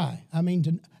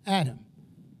to Adam.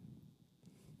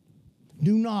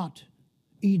 Do not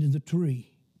eat of the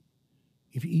tree.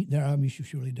 If you eat thereof, you shall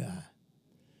surely die.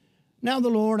 Now the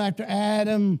Lord, after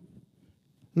Adam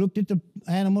looked at the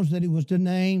animals that He was to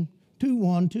name, 2,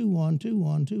 1, 2, 1, 2,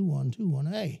 1, 2, 1, 2, 1.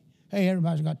 Hey,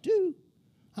 everybody's got 2.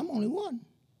 I'm only 1.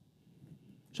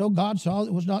 So God saw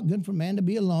it was not good for man to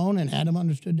be alone, and Adam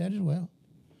understood that as well.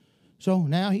 So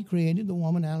now He created the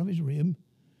woman out of his rib.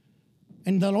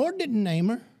 And the Lord didn't name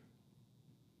her.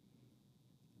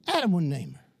 Adam would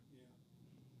name her.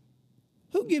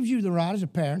 Who gives you the right as a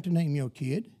parent to name your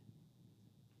kid?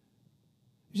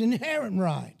 It's an inherent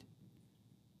right.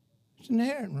 It's an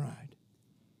inherent right.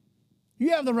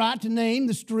 You have the right to name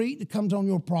the street that comes on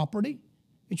your property.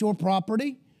 It's your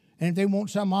property. And if they want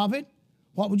some of it,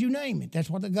 what would you name it? That's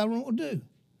what the government will do.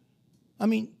 I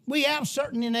mean, we have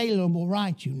certain inalienable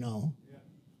rights, you know.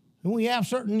 And we have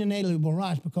certain inalienable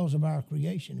rights because of our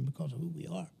creation and because of who we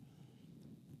are.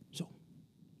 So,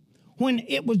 when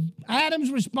it was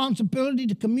Adam's responsibility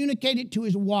to communicate it to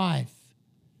his wife,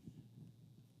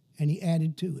 and he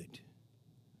added to it.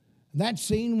 That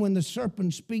scene when the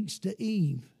serpent speaks to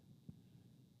Eve,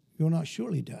 you'll not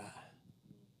surely die.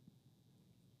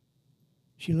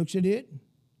 She looks at it,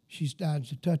 she decides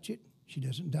to touch it, she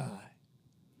doesn't die.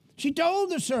 She told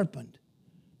the serpent,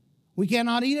 we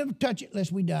cannot eat it or touch it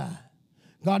lest we die.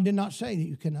 God did not say that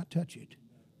you cannot touch it.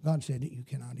 God said that you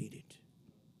cannot eat it.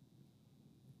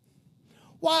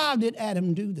 Why did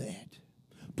Adam do that?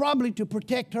 Probably to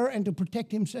protect her and to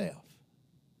protect himself.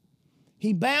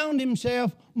 He bound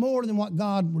himself more than what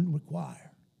God would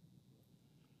require.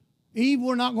 Eve,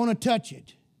 we're not going to touch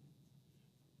it.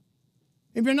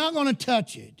 If you're not going to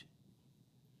touch it,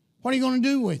 what are you going to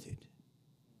do with it?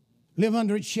 Live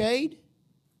under its shade?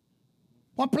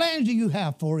 What plans do you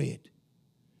have for it?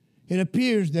 It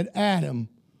appears that Adam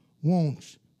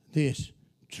wants this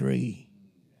tree.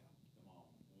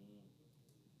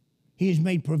 He has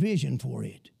made provision for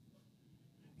it.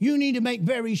 You need to make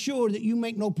very sure that you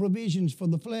make no provisions for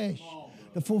the flesh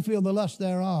to fulfill the lust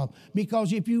thereof.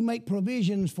 Because if you make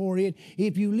provisions for it,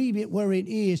 if you leave it where it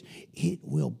is, it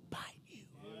will bite you.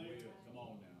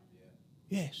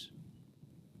 Yes.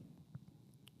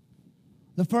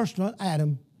 The first one,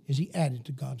 Adam, is he added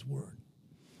to God's word.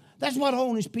 That's what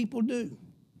holiness people do.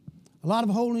 A lot of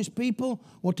holiness people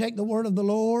will take the word of the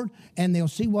Lord and they'll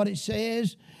see what it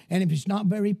says, and if it's not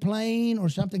very plain or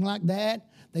something like that,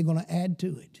 they're going to add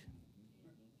to it.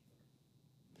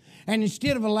 And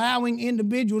instead of allowing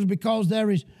individuals, because there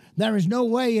is no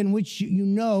way in which you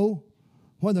know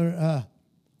whether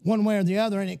one way or the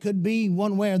other, and it could be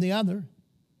one way or the other,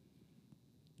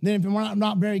 then if we're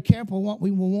not very careful, what we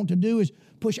will want to do is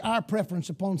push our preference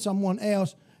upon someone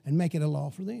else and make it a law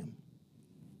for them.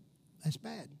 That's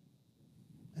bad.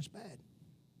 That's bad.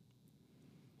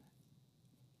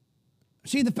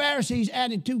 See, the Pharisees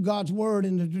added to God's word,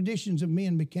 and the traditions of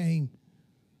men became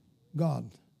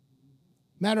God.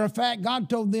 Matter of fact, God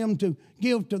told them to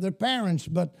give to their parents,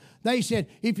 but they said,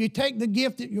 if you take the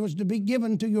gift that was to be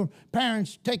given to your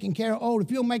parents, taking care of old,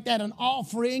 if you'll make that an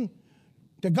offering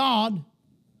to God,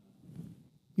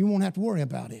 you won't have to worry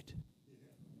about it.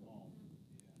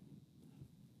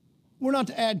 We're not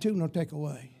to add to nor take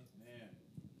away.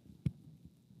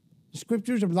 The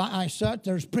scriptures are like such.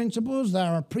 There's principles,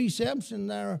 there are precepts, and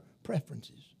there are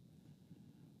preferences.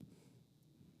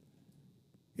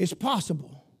 It's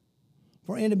possible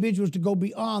for individuals to go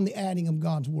beyond the adding of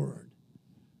God's word,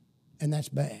 and that's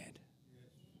bad.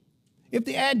 If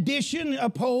the addition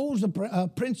upholds a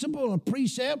principle or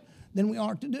precept, then we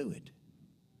are to do it.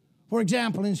 For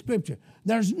example, in Scripture,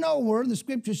 there's nowhere the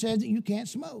Scripture says that you can't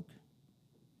smoke.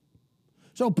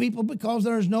 So people, because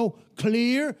there's no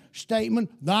clear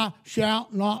statement, thou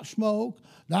shalt not smoke,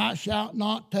 thou shalt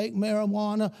not take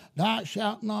marijuana, thou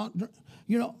shalt not,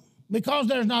 because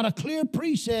there's not a clear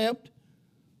precept,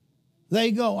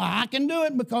 they go, I can do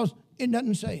it because it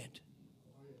doesn't say it.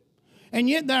 And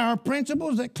yet there are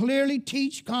principles that clearly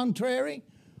teach contrary.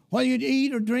 Whether you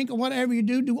eat or drink or whatever you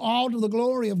do all to the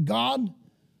glory of God.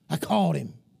 I called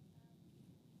him.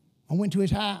 I went to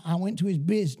his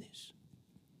business.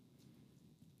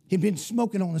 He'd been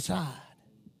smoking on the side.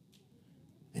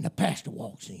 And the pastor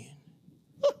walks in.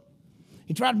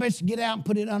 He tried best to get out and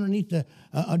put it underneath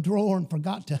a drawer and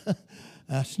forgot to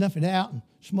snuff it out, and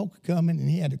smoke coming, and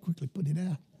he had to quickly put it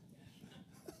out.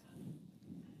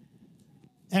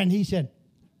 And he said,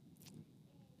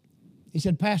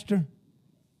 Pastor,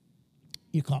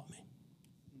 you caught me.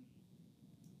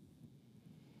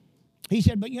 He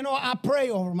said, but I pray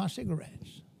over my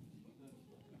cigarettes.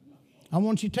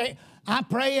 I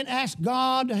pray and ask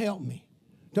God to help me,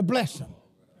 to bless them.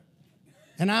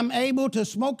 And I'm able to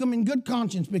smoke them in good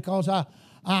conscience because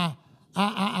I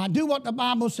do what the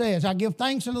Bible says. I give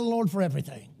thanks unto the Lord for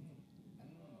everything.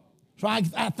 So I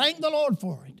thank the Lord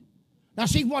for it. Now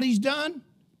see what he's done?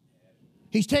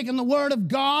 He's taken the word of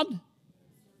God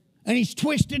and he's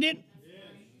twisted it.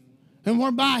 And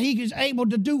whereby he is able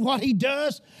to do what he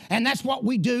does. And that's what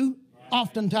we do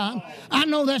oftentimes. I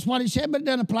know that's what he said, but it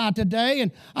doesn't apply today.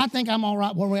 And I think I'm all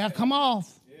right where we are. Come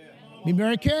off. Be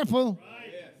very careful.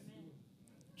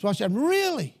 So I said,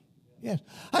 really? Yes.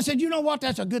 I said, you know what?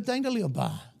 That's a good thing to live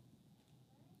by.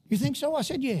 You think so? I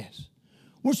said, yes.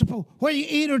 We're supposed, whether you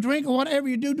eat or drink or whatever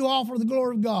you do all for the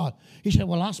glory of God. He said,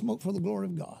 well, I smoke for the glory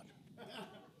of God.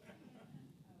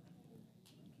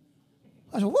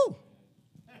 I said, whoa.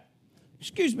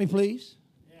 Excuse me, please.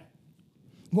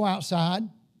 Go outside,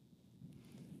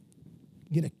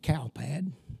 get a cow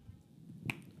pad,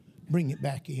 bring it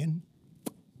back in,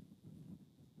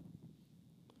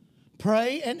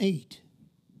 Pray and eat.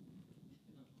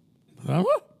 Huh?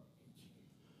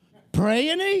 Pray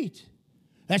and eat.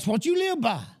 That's what you live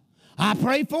by. I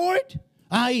pray for it,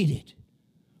 I eat it.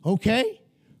 Okay?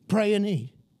 Pray and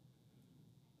eat.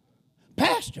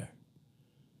 Pastor,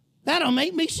 that'll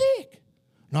make me sick.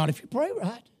 Not if you pray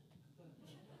right.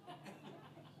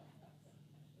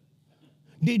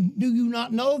 Do you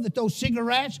not know that those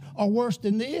cigarettes are worse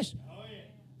than this?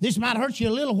 This might hurt you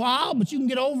a little while, but you can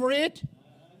get over it.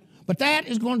 But that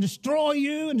is going to destroy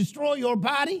you and destroy your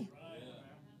body.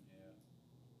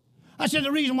 I said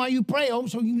the reason why you pray,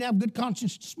 so you can have good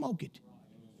conscience to smoke it.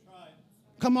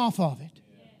 Come off of it.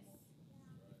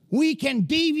 We can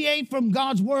deviate from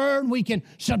God's word. We can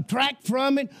subtract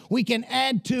from it. We can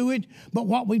add to it. But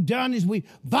what we've done is we've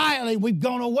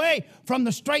gone away from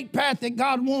the straight path that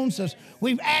God wants us.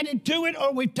 We've added to it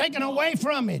or we've taken away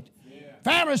from it.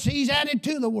 Pharisees added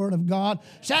to the Word of God.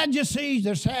 Sadducees,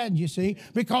 they're sad, you see,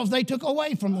 because they took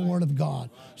away from the Word of God.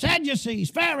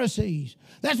 Sadducees, Pharisees,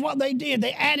 that's what they did.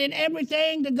 They added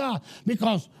everything to God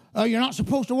because you're not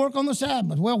supposed to work on the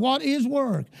Sabbath. Well, what is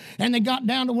work? And they got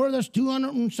down to where there's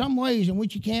 200 and some ways in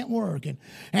which you can't work.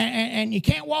 And you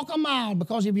can't walk a mile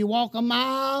because if you walk a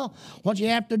mile, what you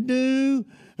have to do,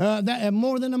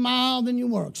 more than a mile than you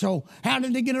work. So how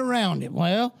did they get around it?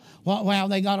 Well, how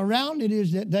they got around it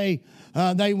is that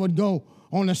they would go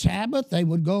on the Sabbath. They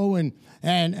would go and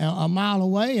a mile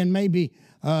away and maybe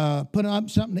put up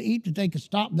something to eat that they could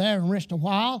stop there and rest a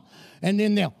while. And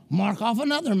then they'll mark off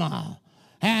another mile.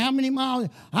 How many miles?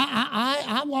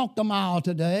 I walked a mile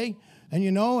today, and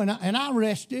you know, and I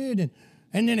rested,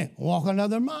 and then walk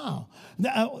another mile.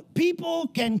 People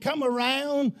can come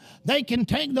around, they can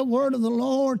take the word of the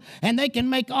Lord, and they can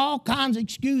make all kinds of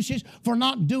excuses for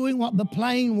not doing what the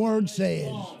plain word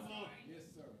says.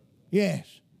 Yes.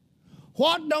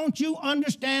 What don't you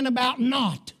understand about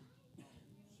not?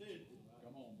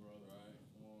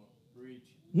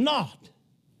 Not.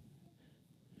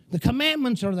 The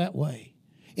commandments are that way.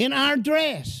 In our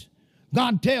dress,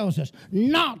 God tells us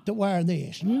not to wear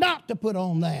this, not to put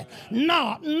on that.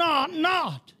 Not.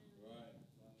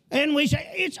 And we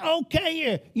say, it's okay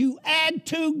here. You add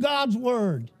to God's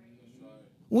word.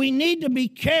 We need to be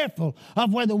careful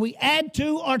of whether we add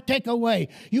to or take away.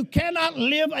 You cannot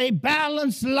live a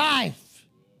balanced life.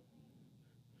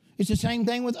 It's the same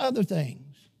thing with other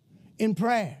things in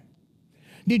prayer.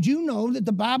 Did you know that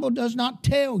the Bible does not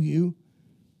tell you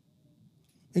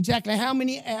exactly how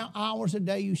many hours a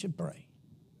day you should pray?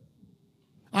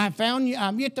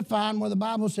 I'm yet to find where the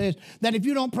Bible says that if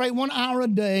you don't pray 1 hour a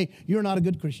day, you're not a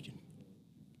good Christian.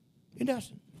 It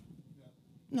doesn't.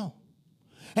 No.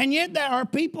 And yet there are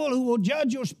people who will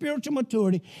judge your spiritual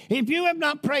maturity. If you have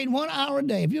not prayed 1 hour a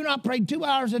day, if you've not prayed 2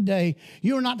 hours a day,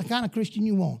 you're not the kind of Christian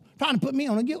you want. Trying to put me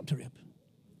on a guilt trip.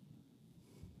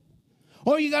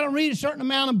 Or you got to read a certain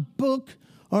amount of book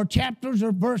or chapters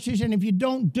or verses, and if you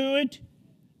don't do it,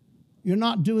 you're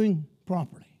not doing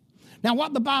properly. Now,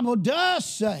 what the Bible does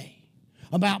say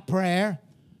about prayer,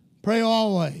 pray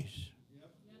always.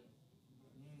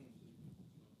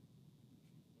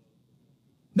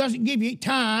 Doesn't give you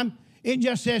time. It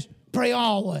just says pray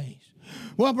always.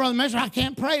 Well, Brother Messer, I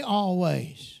can't pray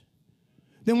always.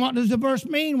 Then what does the verse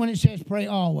mean when it says pray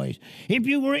always? If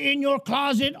you were in your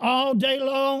closet all day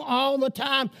long, all the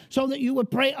time, so that you would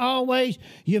pray always,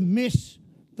 you've missed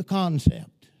the concept.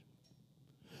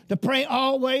 To pray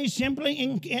always simply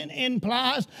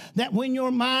implies that when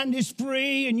your mind is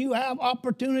free and you have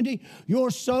opportunity, your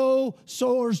soul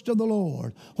soars to the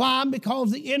Lord. Why?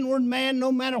 Because the inward man, no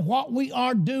matter what we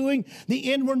are doing,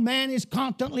 the inward man is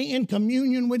constantly in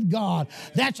communion with God.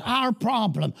 That's our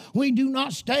problem. We do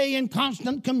not stay in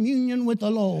constant communion with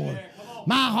the Lord.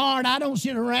 My heart, I don't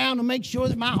sit around and make sure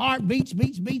that my heart beats.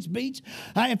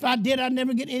 If I did, I'd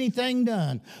never get anything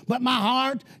done. But my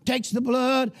heart takes the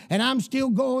blood, and I'm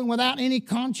still going without any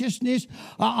consciousness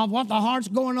of what the heart's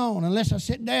going on, unless I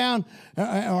sit down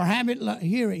or have it,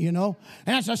 hear it, you know.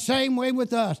 And that's the same way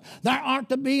with us. There ought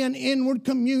to be an inward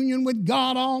communion with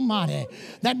God Almighty.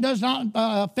 That does not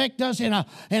affect us in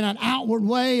an outward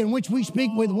way in which we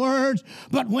speak with words,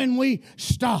 but when we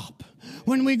stop.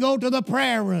 When we go to the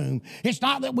prayer room, it's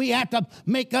not that we have to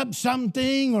make up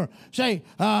something or say,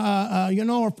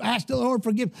 or ask the Lord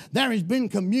forgive. There has been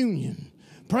communion.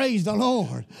 Praise the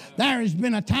Lord. There has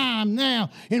been a time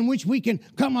now in which we can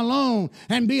come alone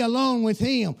and be alone with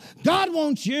Him. God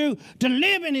wants you to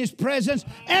live in His presence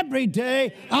every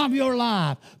day of your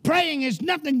life. Praying is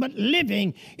nothing but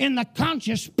living in the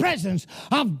conscious presence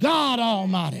of God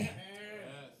Almighty.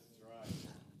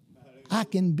 I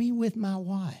can be with my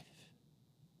wife.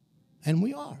 And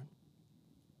we are.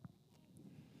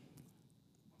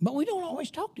 But we don't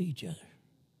always talk to each other.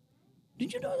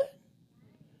 Did you know that?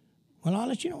 Well, I'll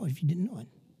let you know if you didn't know it.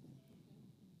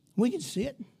 We can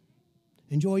sit,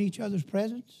 enjoy each other's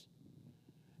presence,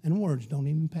 and words don't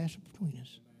even pass between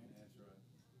us.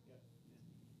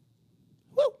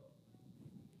 Woo!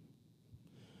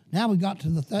 Now we got to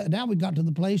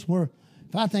the place where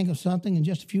if I think of something in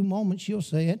just a few moments, she'll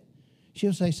say it.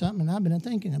 She'll say something, and I've been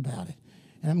thinking about it,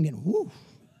 and I'm getting whoo.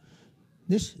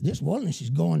 This oneness is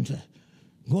going to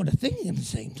thinking of the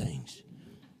same things.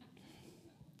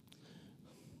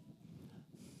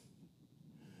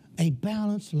 A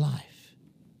balanced life.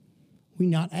 We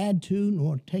not add to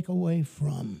nor take away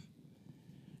from.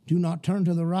 Do not turn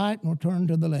to the right nor turn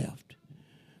to the left.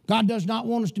 God does not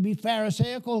want us to be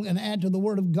Pharisaical and add to the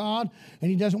Word of God, and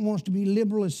He doesn't want us to be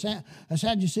liberal as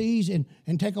Sadducees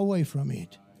and take away from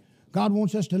it. God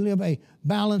wants us to live a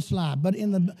balanced life. But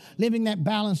in living that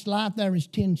balanced life, there is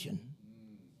tension.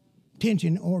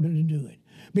 Tension in order to do it.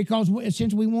 Because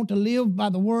since we want to live by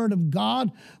the Word of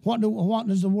God, what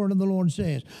does the Word of the Lord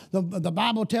say? The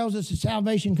Bible tells us that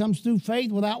salvation comes through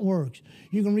faith without works.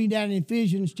 You can read that in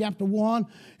Ephesians chapter 1,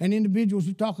 and individuals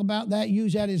who talk about that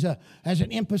use that as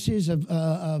an emphasis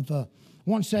of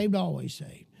once saved, always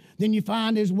saved. Then you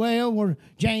find as well where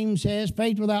James says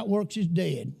faith without works is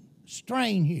dead.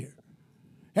 Strain here.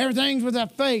 Everything's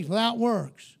without faith, without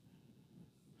works.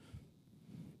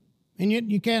 And yet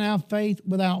you can't have faith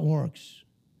without works.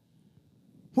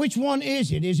 Which one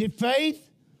is it? Is it faith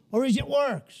or is it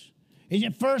works? Is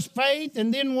it first faith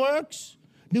and then works?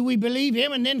 Do we believe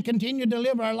Him and then continue to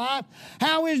live our life?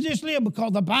 How is this lived?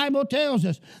 Because the Bible tells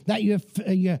us that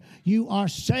you are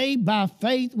saved by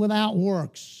faith without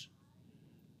works.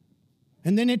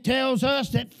 And then it tells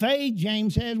us that faith,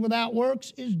 James says, without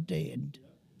works is dead.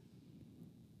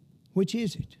 Which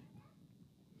is it?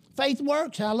 Faith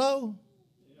works, hello?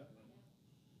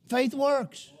 Faith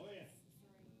works.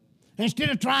 Instead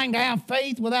of trying to have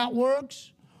faith without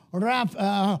works or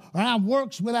have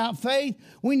works without faith,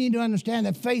 we need to understand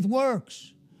that faith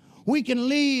works. We can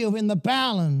live in the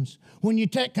balance when you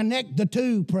connect the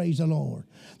two, praise the Lord.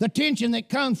 The tension that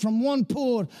comes from one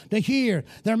pole to here,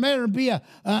 there may be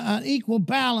an equal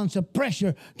balance of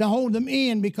pressure to hold them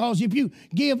in, because if you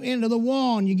give into the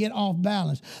one, you get off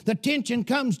balance. The tension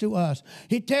comes to us.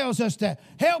 It tells us that,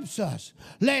 helps us,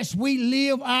 lest we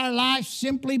live our life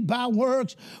simply by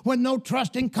works with no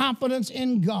trust and confidence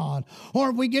in God.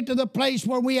 Or if we get to the place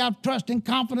where we have trust and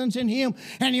confidence in Him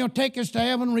and He'll take us to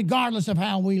heaven regardless of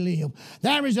how we live.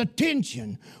 There is a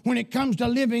tension when it comes to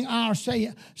living our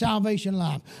salvation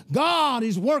life. God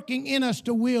is working in us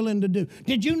to will and to do.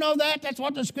 Did you know that? That's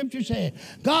what the Scripture said.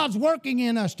 God's working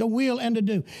in us to will and to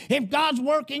do. If God's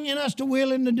working in us to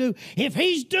will and to do, if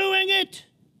He's doing it,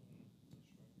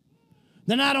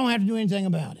 then I don't have to do anything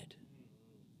about it.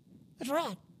 That's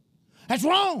right. That's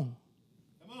wrong.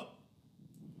 Come on.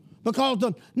 Because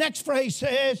the next phrase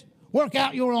says, work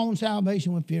out your own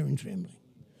salvation with fear and trembling.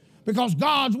 Because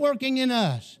God's working in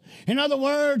us. In other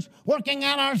words, working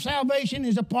out our salvation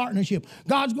is a partnership.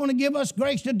 God's going to give us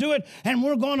grace to do it, and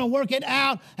we're going to work it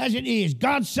out as it is.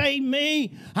 God saved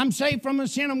me. I'm saved from a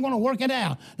sin. I'm going to work it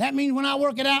out. That means when I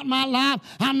work it out in my life,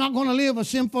 I'm not going to live a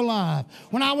sinful life.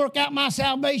 When I work out my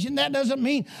salvation, that doesn't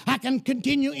mean I can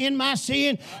continue in my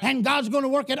sin, and God's going to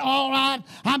work it all right.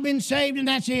 I've been saved, and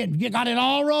that's it. You got it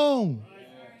all wrong.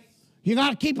 You got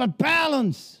to keep a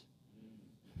balance.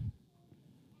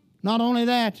 Not only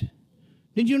that,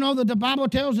 did you know that the Bible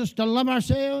tells us to love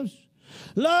ourselves?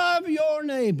 Love your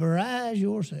neighbor as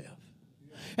yourself.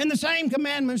 And the same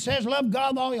commandment says, love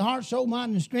God with all your heart, soul,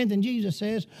 mind, and strength. And Jesus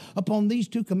says, upon these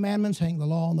two commandments hang the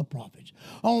law and the prophets.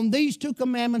 On these two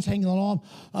commandments hang the law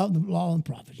and the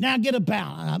prophets. Now get a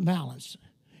balance.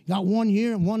 You got one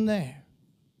here and one there.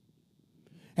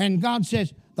 And God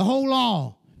says, the whole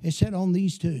law is set on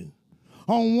these two.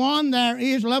 On one there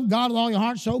is love God with all your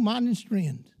heart, soul, mind, and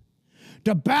strength.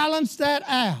 To balance that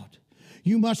out,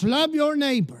 you must love your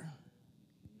neighbor.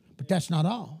 But that's not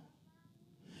all.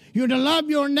 You're to love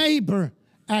your neighbor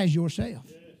as yourself.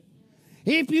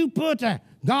 If you put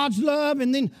God's love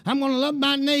and then I'm going to love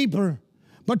my neighbor,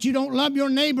 but you don't love your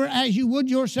neighbor as you would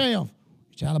yourself,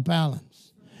 it's out of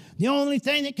balance. The only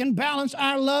thing that can balance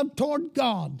our love toward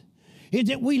God is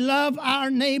that we love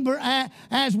our neighbor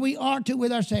as we are to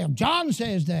with ourselves. John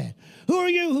says that. Who are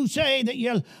you who say that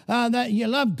you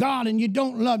love God and you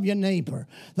don't love your neighbor?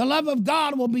 The love of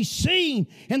God will be seen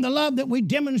in the love that we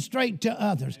demonstrate to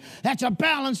others. That's a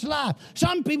balanced life.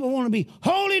 Some people want to be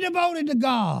wholly devoted to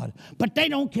God, but they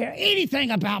don't care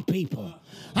anything about people.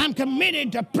 I'm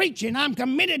committed to preaching. I'm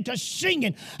committed to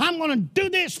singing. I'm going to do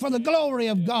this for the glory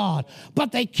of God.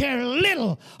 But they care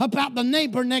little about the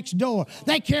neighbor next door.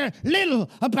 They care little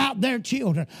about their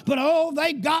children. But oh,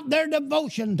 they got their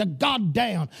devotion to God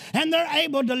down, and they're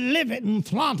able to live it and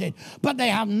flaunt it. But they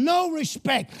have no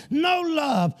respect, no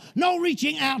love, no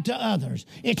reaching out to others.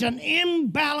 It's an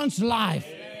imbalanced life.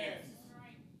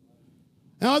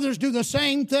 And others do the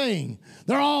same thing.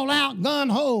 They're all out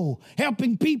gun-ho,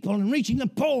 helping people and reaching the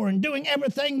poor and doing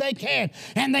everything they can.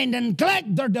 And they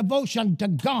neglect their devotion to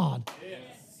God. Yes.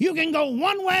 You can go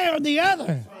one way or the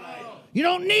other. You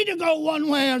don't need to go one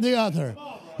way or the other.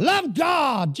 Love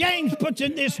God. James puts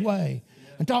it this way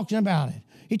and talks about it.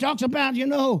 He talks about,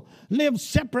 live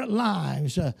separate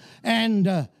lives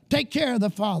and take care of the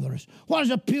fatherless. What is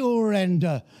a pure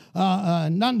and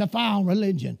undefiled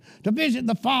religion? To visit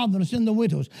the fatherless and the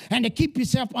widows and to keep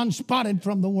yourself unspotted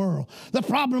from the world. The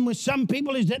problem with some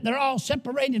people is that they're all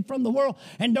separated from the world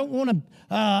and don't want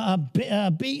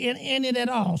to be in it at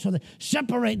all. So they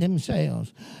separate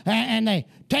themselves and they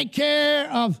take care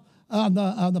of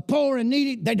the poor and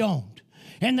needy. They don't.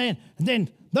 And then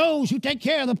those who take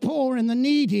care of the poor and the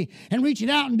needy and reaching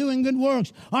out and doing good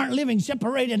works aren't living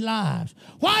separated lives.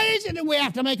 Why is it that we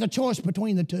have to make a choice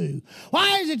between the two?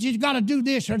 Why is it you've got to do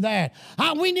this or that?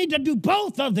 We need to do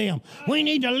both of them. We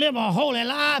need to live a holy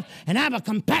life and have a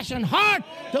compassionate heart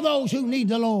to those who need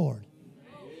the Lord.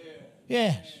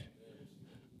 Yes.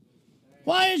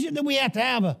 Why is it that we have to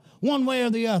have one way or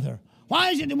the other?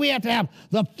 Why is it that we have to have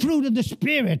the fruit of the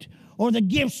Spirit or the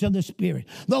gifts of the Spirit?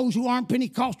 Those who aren't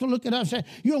Pentecostal look at us and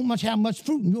say, you don't have much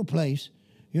fruit in your place,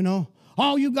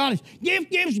 All you got is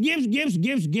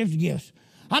gifts.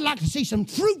 I'd like to see some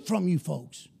fruit from you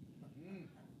folks.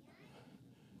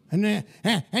 And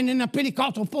then the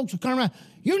Pentecostal folks will come around,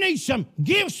 you need some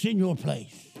gifts in your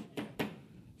place.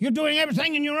 You're doing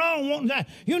everything in your own.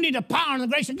 You need the power and the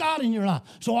grace of God in your life.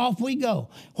 So off we go.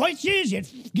 Which is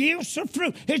it? Gifts or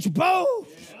fruit? It's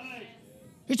both.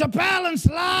 It's a balanced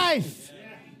life.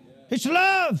 It's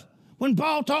love. When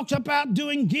Paul talks about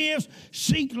doing gifts,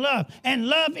 seek love. And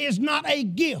love is not a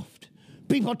gift.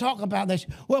 People talk about this.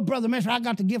 Well, Brother Messer, I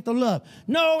got the gift of love.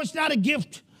 No, it's not a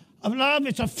gift of love.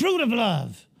 It's a fruit of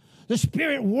love. The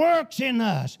Spirit works in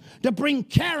us to bring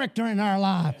character in our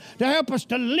life, to help us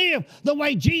to live the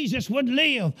way Jesus would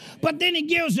live. But then He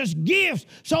gives us gifts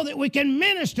so that we can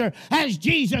minister as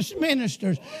Jesus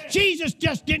ministers. Jesus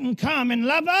just didn't come and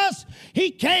love us.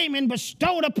 He came and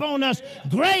bestowed upon us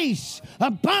grace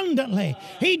abundantly.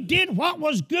 He did what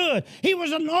was good. He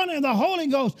was anointed of the Holy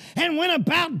Ghost and went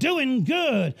about doing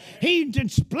good. He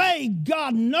displayed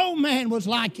God. No man was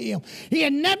like Him. He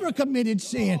had never committed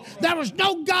sin. There was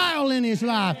no guile in His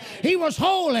life. He was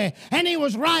holy and He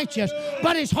was righteous,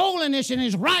 but His holiness and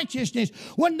His righteousness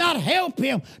would not help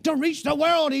Him to reach the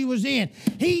world He was in.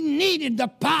 He needed the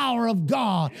power of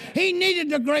God. He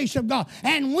needed the grace of God,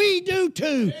 and we do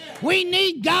too. We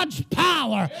need God's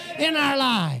power in our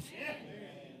life.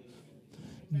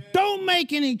 Don't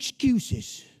make any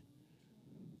excuses.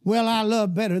 Well, I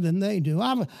love better than they do.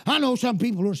 I know some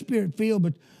people who are Spirit-filled,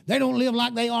 but they don't live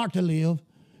like they are to live,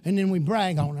 and then we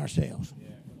brag on ourselves.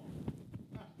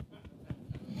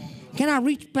 Can I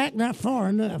reach back that far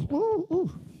enough? Ooh,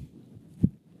 ooh.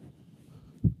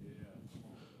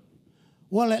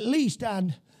 Well, at least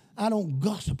I don't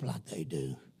gossip like they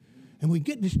do. And we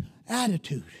get this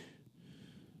attitude.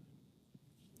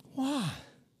 Why?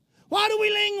 Why do we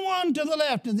lean one to the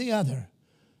left and the other?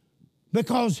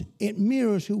 Because it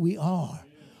mirrors who we are.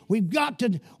 We've got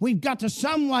to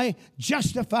some way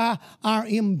justify our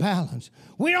imbalance.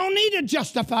 We don't need to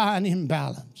justify an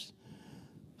imbalance.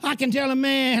 I can tell a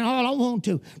man all I want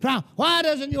to. Why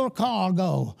doesn't your car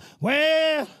go?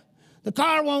 Well, the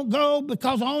car won't go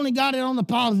because I only got it on the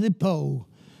positive pole.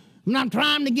 And I'm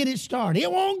trying to get it started.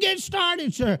 It won't get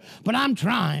started, sir, but I'm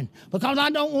trying because I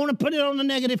don't want to put it on the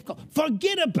negative.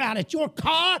 Forget about it. Your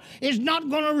car is not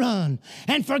going to run.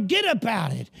 And forget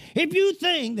about it. If you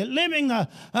think that living the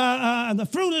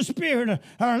fruit of the Spirit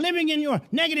or living in your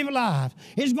negative life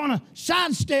is going to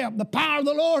sidestep the power of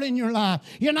the Lord in your life,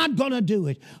 you're not going to do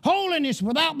it. Holiness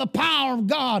without the power of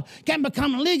God can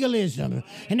become legalism.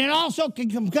 And it also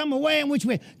can become a way in which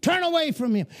we turn away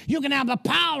from Him. You can have the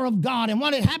power of God, and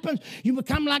what it happens, you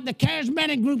become like the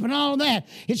charismatic group and all of that.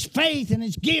 It's faith and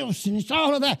it's gifts and it's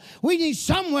all of that. We need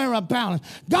somewhere a balance.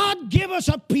 God, give us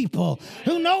a people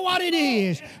who know what it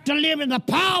is to live in the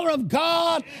power of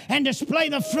God and display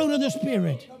the fruit of the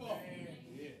Spirit.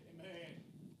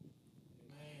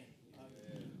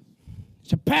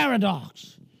 It's a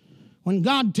paradox when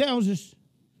God tells us,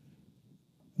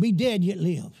 be dead yet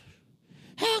live.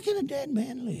 How can a dead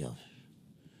man live?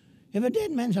 If a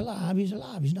dead man's alive, he's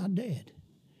alive. He's not dead.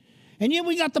 And yet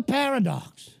we got the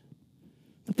paradox.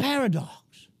 The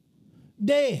paradox.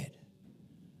 Dead,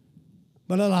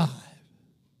 but alive.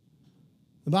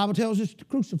 The Bible tells us to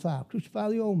crucify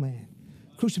the old man,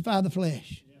 crucify the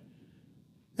flesh.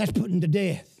 That's putting to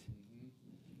death.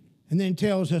 And then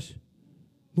tells us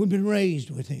we've been raised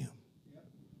with him.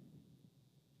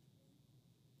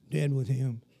 Dead with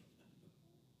him,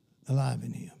 alive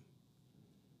in him.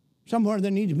 Somewhere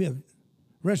there needs to be a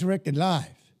resurrected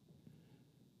life.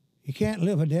 You can't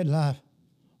live a dead life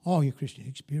all your Christian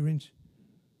experience.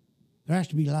 There has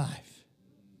to be life.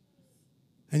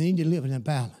 And they need to live in a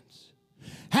balance.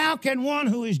 How can one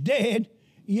who is dead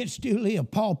yet still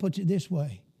live? Paul puts it this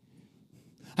way.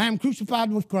 I am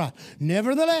crucified with Christ.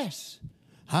 Nevertheless,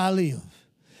 I live.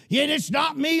 Yet it's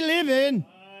not me living.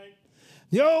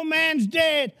 The old man's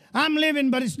dead. I'm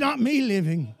living, but it's not me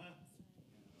living.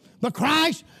 But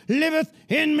Christ liveth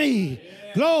in me.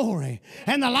 Glory.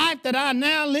 And the life that I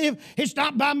now live, it's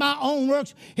not by my own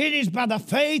works. It is by the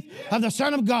faith of the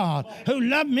Son of God who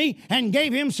loved me and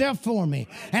gave himself for me.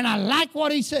 And I like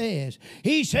what he says.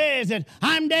 He says that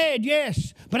I'm dead,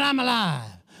 yes, but I'm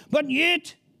alive. But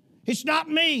yet, it's not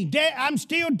me. I'm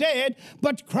still dead,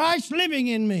 but Christ living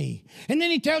in me. And then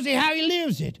he tells you how he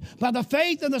lives it, by the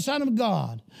faith of the Son of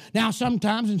God. Now,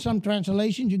 sometimes in some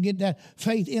translations, you get that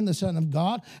faith in the Son of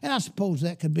God, and I suppose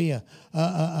that could be a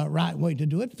right way to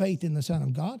do it, faith in the Son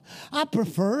of God. I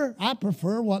prefer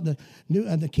what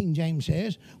the King James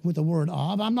says with the word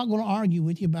of. I'm not going to argue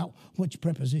with you about which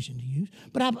preposition to use,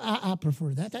 but I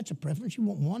prefer that. That's a preference. You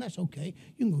want one, that's okay.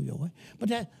 You can go your way.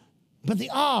 But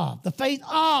the faith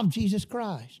of Jesus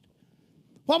Christ.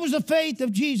 What was the faith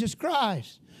of Jesus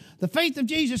Christ? The faith of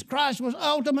Jesus Christ was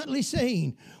ultimately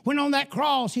seen when on that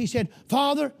cross he said,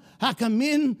 Father, I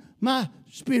commend my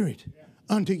spirit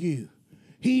unto you.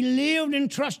 He lived in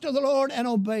trust of the Lord and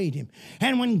obeyed him.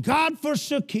 And when God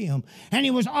forsook him and he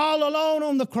was all alone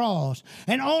on the cross,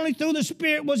 and only through the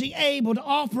Spirit was he able to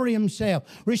offer himself,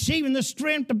 receiving the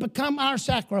strength to become our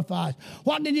sacrifice.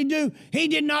 What did he do? He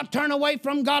did not turn away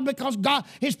from God because God,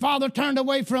 his Father, turned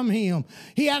away from him.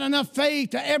 He had enough faith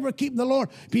to ever keep the Lord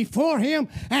before him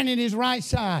and at his right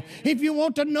side. If you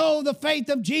want to know the faith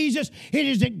of Jesus, it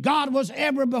is that God was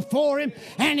ever before him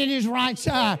and at his right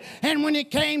side. And when it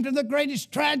came to the greatest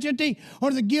tragedy or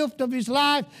the gift of his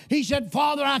life, he said,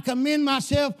 Father, I commend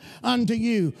myself unto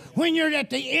you. When you're at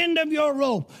the end of your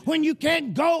rope, when you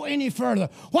can't go any further,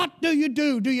 what do?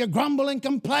 Do you grumble and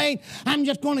complain? I'm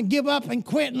just going to give up and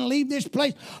quit and leave this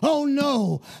place. Oh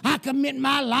no, I commit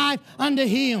my life unto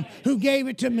him who gave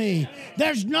it to me.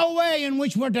 There's no way in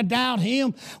which we're to doubt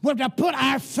him. We're to put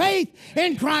our faith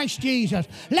in Christ Jesus.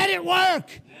 Let it work.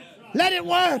 Let it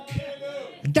work.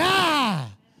 Die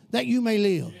that you may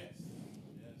live.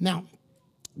 Now,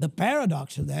 the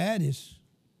paradox of that is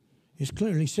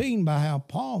clearly seen by how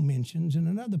Paul mentions in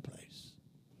another place.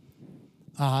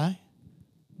 I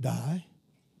die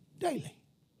daily.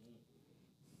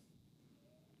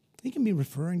 He can be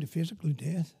referring to physical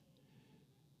death.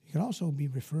 He can also be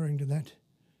referring to that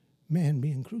man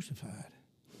being crucified.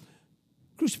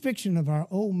 Crucifixion of our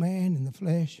old man in the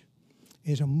flesh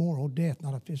is a moral death,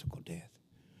 not a physical death,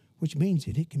 which means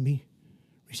that it can be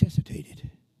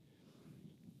resuscitated.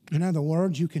 In other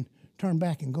words, you can turn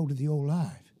back and go to the old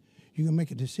life. You can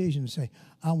make a decision and say,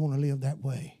 I want to live that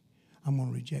way. I'm going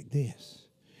to reject this.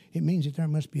 It means that there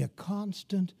must be a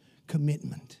constant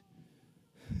commitment.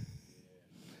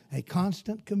 A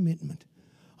constant commitment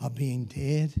of being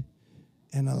dead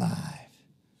and alive.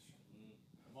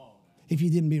 If ye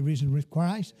then be risen with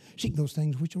Christ, seek those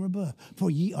things which are above. For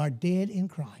ye are dead in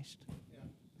Christ.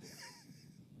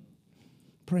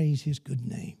 Praise his good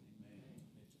name.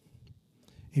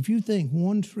 If you think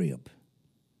one trip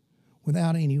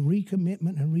without any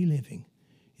recommitment and reliving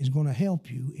is going to help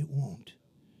you, it won't.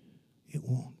 It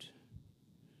won't.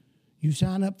 You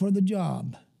sign up for the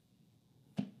job,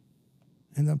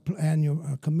 and your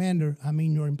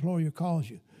your employer calls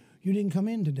you. You didn't come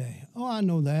in today. Oh, I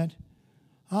know that.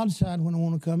 I'll decide when I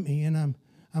want to come in.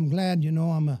 I'm glad,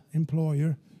 I'm an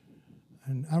employer,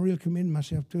 and I really committed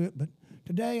myself to it. But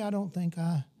today, I don't think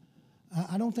I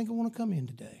want to come in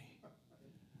today.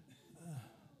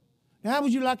 Now, how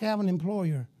would you like to have an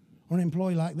employer or an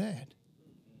employee like that?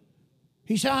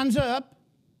 He signs up.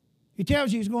 He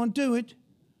tells you he's going to do it.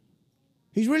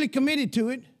 He's really committed to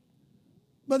it.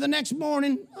 But the next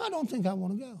morning, I don't think I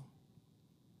want to go.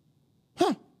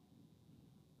 Huh.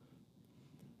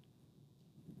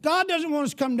 God doesn't want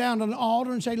us to come down to the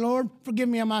altar and say, Lord, forgive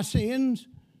me of my sins.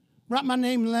 Write my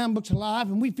name in the Lamb Books of Life.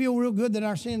 And we feel real good that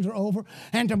our sins are over.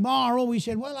 And tomorrow we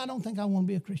said, well, I don't think I want to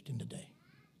be a Christian today.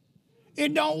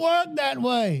 It don't work that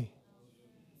way.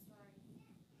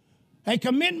 A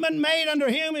commitment made under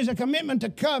him is a commitment to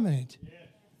covenant.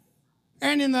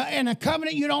 And in a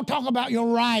covenant, you don't talk about your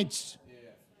rights.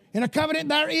 In a covenant,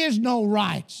 there is no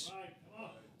rights.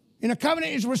 In a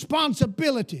covenant, it's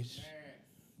responsibilities.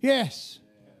 Yes.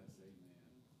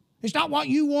 It's not what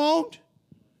you want.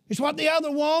 It's what the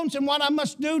other wants and what I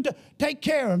must do to take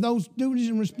care of those duties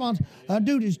and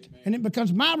duties. And it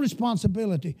becomes my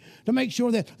responsibility to make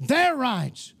sure that their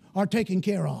rights are taken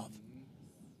care of.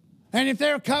 And if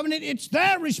they're a covenant, it's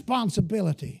their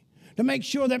responsibility to make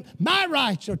sure that my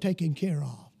rights are taken care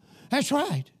of. That's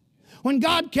right. When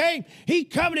God came, he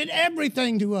covenanted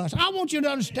everything to us. I want you to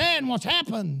understand what's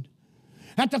happened.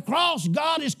 At the cross,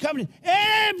 God is covenanting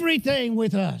everything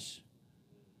with us.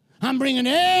 I'm bringing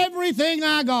everything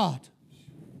I got.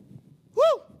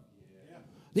 Woo!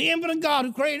 The infinite God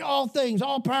who created all things,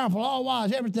 all powerful, all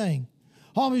wise, everything.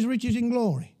 All of his riches and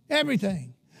glory,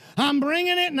 everything. I'm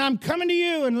bringing it and I'm coming to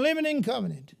you and living in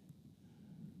covenant.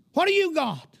 What do you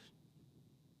got?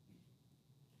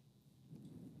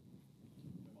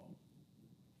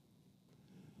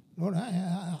 Lord,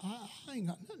 I ain't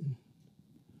got nothing.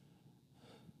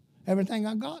 Everything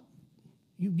I got,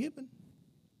 you've given.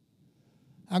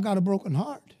 I got a broken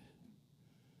heart.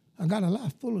 I got a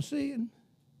life full of sin.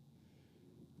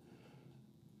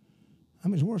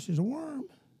 I'm as worse as a worm.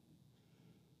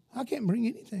 I can't bring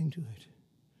anything to it.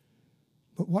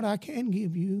 But what I can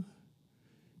give you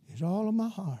is all of my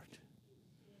heart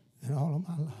and all of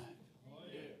my life.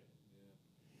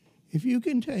 If you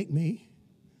can take me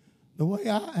the way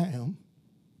I am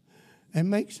and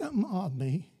make something of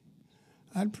me,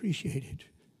 I'd appreciate it.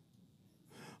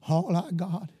 All I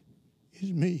got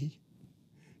is me,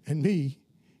 and me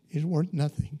is worth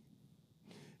nothing.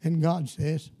 And God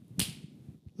says,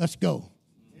 let's go.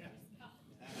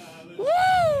 Woo!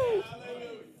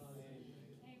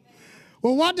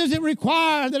 Well, what does it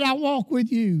require that I walk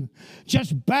with you?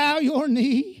 Just bow your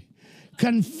knee,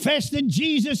 confess that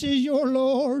Jesus is your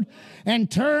Lord, and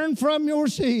turn from your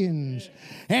sins.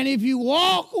 And if you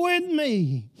walk with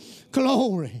me,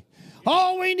 glory.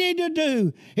 All we need to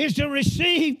do is to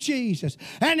receive Jesus.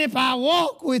 And if I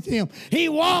walk with him, he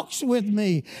walks with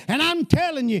me. And I'm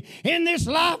telling you, in this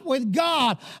life with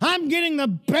God, I'm getting the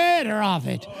better of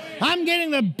it. I'm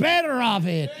getting the better of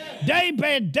it. Day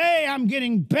by day, I'm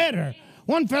getting better.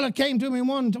 One fella came to me and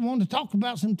wanted to talk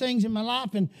about some things in my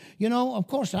life. And, you know, of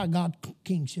course I got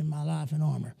kinks in my life and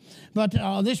armor. But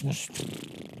this was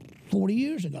 40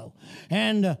 years ago.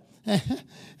 And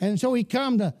so he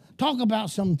come to talk about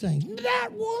some things.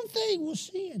 Not one thing was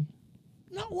sin.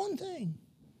 Not one thing.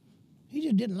 He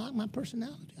just didn't like my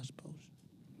personality, I suppose.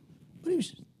 But he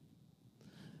was.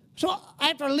 So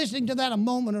after listening to that a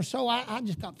moment or so, I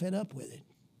just got fed up with it.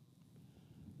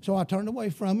 So I turned away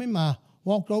from him. I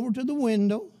walked over to the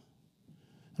window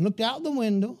and looked out the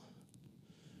window.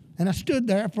 And I stood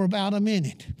there for about a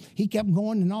minute. He kept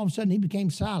going, and all of a sudden he became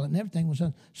silent, and everything was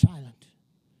silent.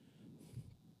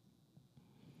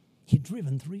 He'd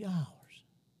driven 3 hours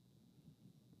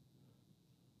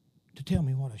to tell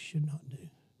me what I should not do.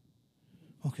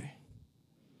 Okay.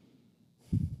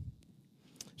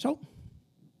 So,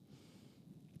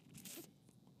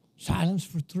 silence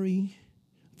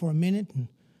for a minute, and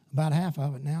about half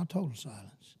of it now, total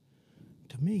silence.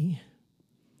 To me,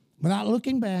 without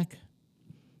looking back,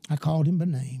 I called him by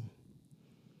name.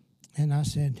 And I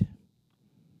said,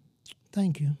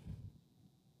 thank you.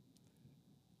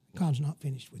 God's not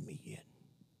finished with me yet.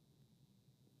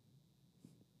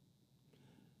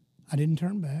 I didn't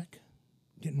turn back,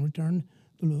 didn't return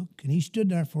the look, and he stood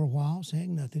there for a while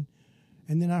saying nothing.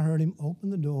 And then I heard him open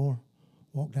the door,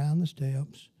 walk down the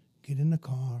steps, get in the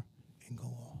car, and go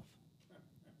off.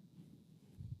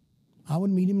 I would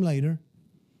meet him later,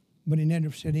 but he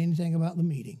never said anything about the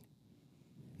meeting.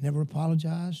 Never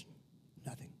apologized,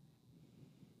 nothing.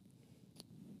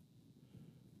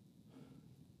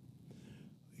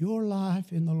 Your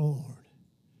life in the Lord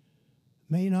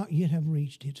may not yet have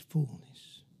reached its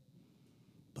fullness,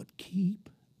 but keep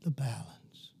the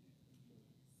balance.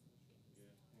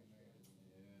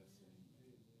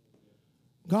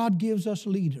 God gives us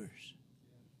leaders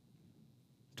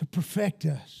to perfect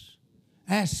us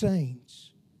as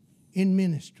saints in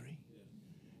ministry.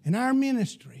 And our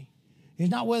ministry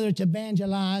is not whether it's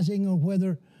evangelizing or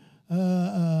whether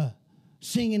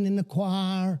singing in the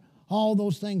choir. All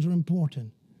those things are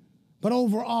important. But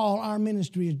overall, our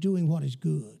ministry is doing what is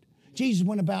good. Jesus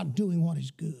went about doing what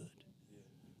is good.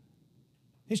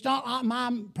 It's not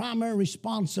my primary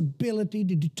responsibility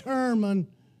to determine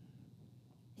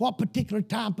what particular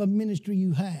type of ministry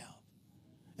you have.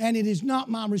 And it is not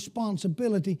my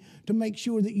responsibility to make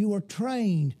sure that you are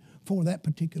trained for that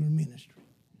particular ministry.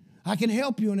 I can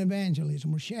help you in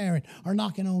evangelism or sharing or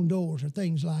knocking on doors or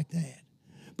things like that.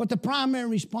 But the primary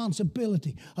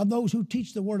responsibility of those who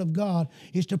teach the Word of God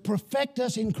is to perfect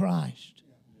us in Christ,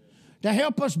 to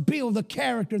help us build the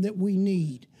character that we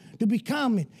need, to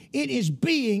become it. It is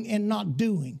being and not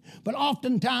doing. But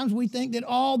oftentimes we think that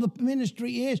all the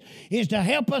ministry is to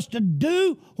help us to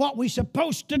do what we're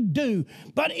supposed to do.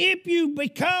 But if you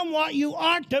become what you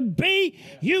are to be,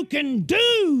 you can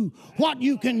do what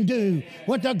you can do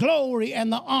with the glory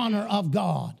and the honor of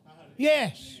God.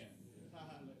 Yes.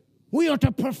 We are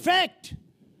to perfect.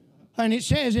 And it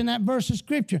says in that verse of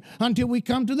Scripture, until we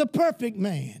come to the perfect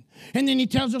man. And then he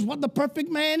tells us what the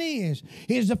perfect man is.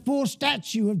 He is the full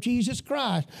stature of Jesus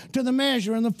Christ, to the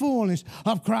measure and the fullness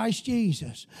of Christ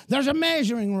Jesus. There's a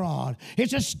measuring rod.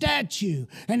 It's a statue,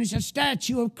 and it's a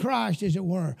statue of Christ, as it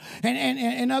were. And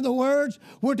in other words,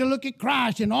 we're to look at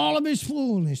Christ in all of his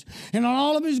fullness and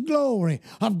all of his glory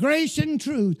of grace and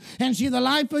truth and see the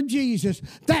life of Jesus.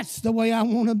 That's the way I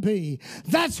want to be.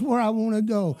 That's where I want to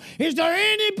go. Is there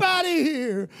anybody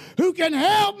here who can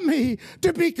help me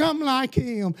to become like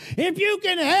him? If you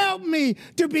can help me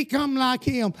to become like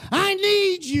him, I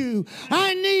need you.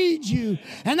 I need you.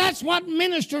 And that's what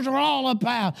ministers are all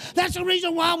about. That's the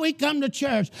reason why we come to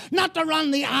church. Not to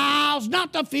run the aisles,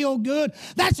 not to feel good.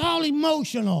 That's all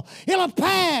emotional. It'll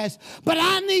pass. But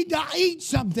I need to eat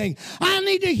something. I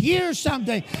need to hear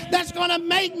something that's going to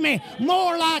make me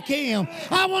more like him.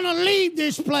 I want to leave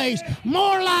this place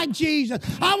more like Jesus.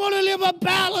 I want to live a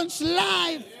balanced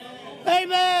life.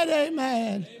 Amen,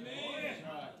 amen.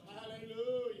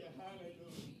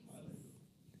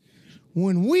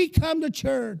 When we come to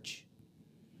church,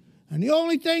 and the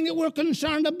only thing that we're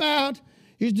concerned about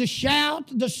is the shout,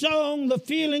 the song, the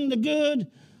feeling, the good,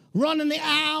 running the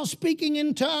aisle, speaking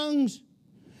in tongues,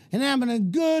 and having a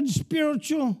good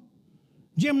spiritual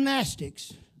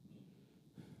gymnastics,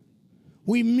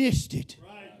 we missed it.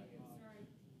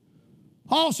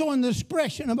 Also in the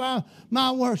expression of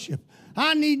my worship,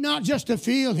 I need not just to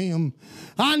feel him.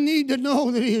 I need to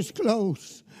know that he is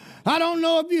close. I don't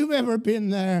know if you've ever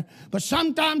been there, but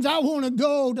sometimes I want to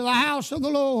go to the house of the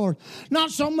Lord,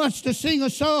 not so much to sing a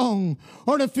song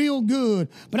or to feel good,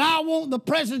 but I want the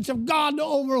presence of God to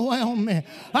overwhelm me.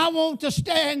 I want to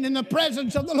stand in the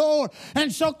presence of the Lord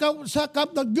and suck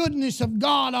up the goodness of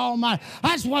God Almighty.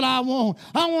 That's what I want.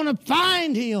 I want to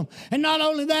find him. And not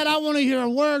only that, I want to hear a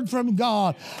word from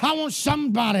God. I want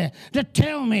somebody to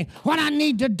tell me what I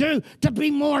need to do to be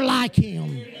more like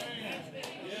him.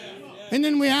 And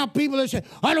then we have people that say,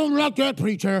 I don't like that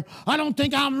preacher. I don't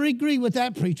think I agree with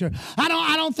that preacher. I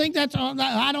don't think I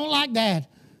don't like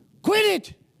that. Quit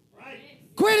it. Right.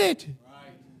 Quit it. Right.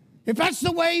 If that's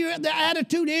the way the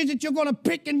attitude is that you're going to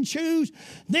pick and choose,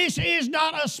 this is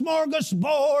not a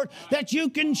smorgasbord that you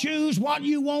can choose what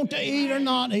you want to eat or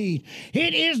not eat.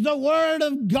 It is the Word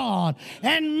of God,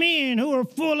 and men who are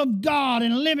full of God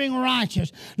and living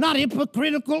righteous, not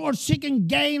hypocritical or seeking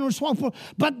gain or slothful,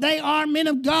 but they are men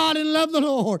of God and love the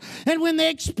Lord. And when they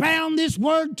expound this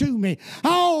Word to me,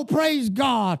 oh, praise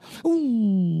God.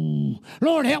 Ooh,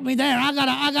 Lord, help me there.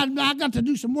 I got to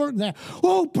do some work there.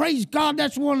 Oh, praise God,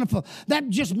 that's wonderful. That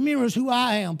just mirrors who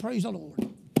I am. Praise the Lord.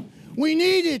 We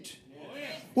need it.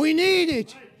 We need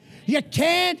it. You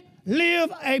can't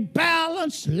live a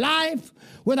balanced life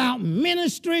without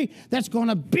ministry that's going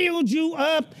to build you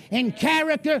up in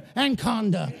character and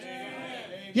conduct.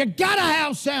 You got to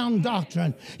have sound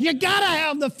doctrine. You got to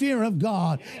have the fear of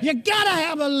God. You got to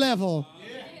have a level.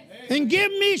 And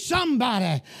give me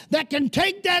somebody that can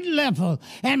take that level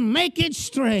and make it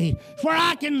straight, where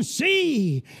I can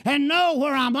see and know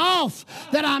where I'm off,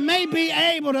 that I may be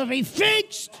able to be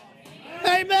fixed.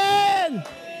 Amen.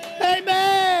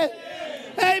 Amen.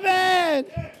 Amen.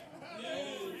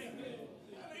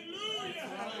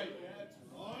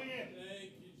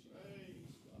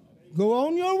 Go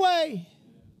on your way.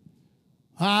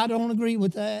 I don't agree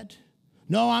with that.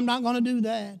 No, I'm not going to do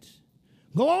that.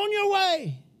 Go on your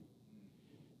way.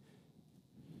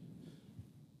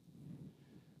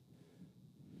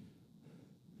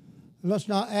 Let's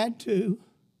not add to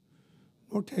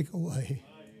or take away.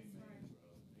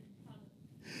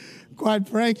 Quite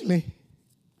frankly,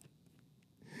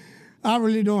 I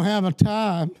really don't have a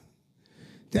time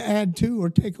to add to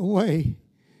or take away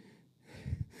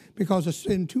because I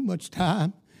spend too much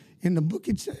time in the book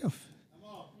itself.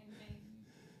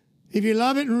 If you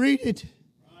love it and read it,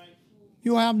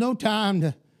 you'll have no time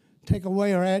to take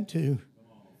away or add to.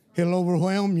 It'll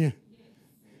overwhelm you.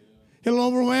 It'll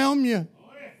overwhelm you.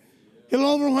 It'll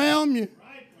overwhelm you.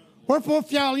 Wherefore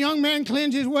shall a young man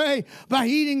cleanse his way by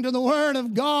heeding to the word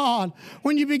of God.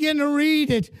 When you begin to read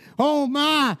it, oh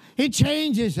my, it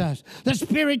changes us. The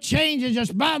Spirit changes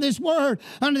us by this word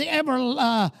under the ever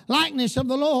likeness of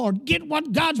the Lord. Get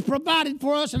what God's provided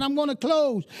for us, and I'm going to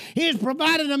close. He has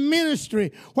provided a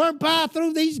ministry whereby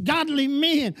through these godly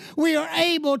men we are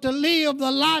able to live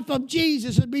the life of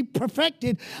Jesus and be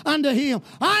perfected unto Him.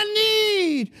 I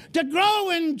need to grow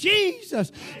in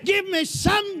Jesus. Give me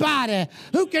somebody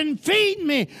who can feed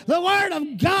me the Word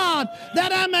of God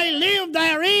that I may live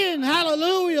therein.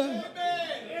 Hallelujah.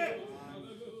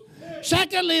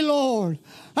 Secondly, Lord,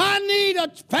 I need a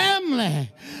family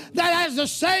that has the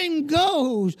same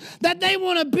goals, that they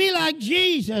want to be like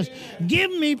Jesus.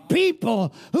 Give me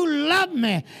people who love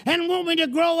me and want me to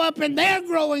grow up, and they're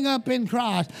growing up in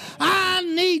Christ. I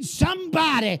need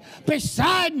somebody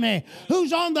beside me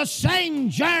who's on the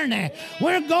same journey.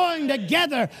 We're going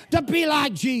together to be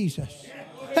like Jesus.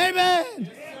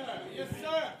 Amen.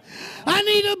 I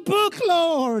need a book,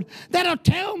 Lord, that'll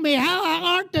tell me how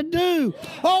I ought to do.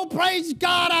 Oh, praise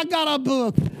God, I got a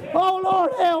book. Oh,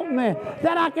 Lord, help me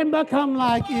that I can become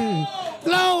like you.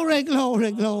 Glory,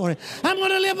 glory, glory. I'm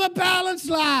going to live a balanced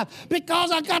life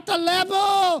because I got the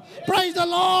level. Praise the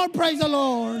Lord, praise the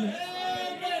Lord.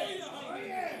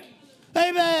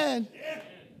 Amen.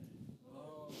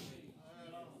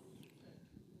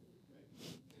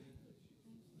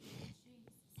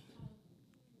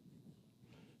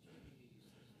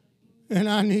 And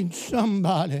I need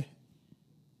somebody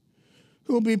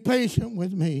who will be patient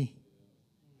with me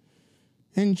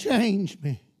and change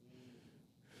me.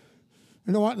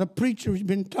 You know what the preacher has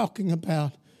been talking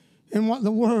about and what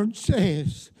the Word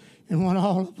says and what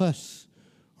all of us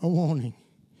are wanting.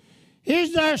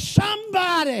 Is there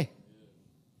somebody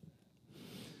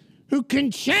who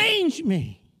can change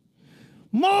me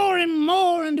more and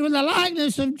more into the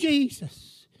likeness of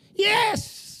Jesus?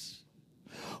 Yes.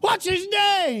 What's his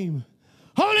name?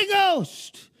 Holy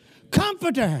Ghost,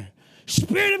 Comforter,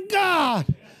 Spirit of God,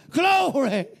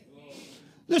 glory.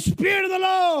 The Spirit of the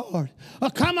Lord will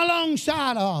come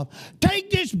alongside of.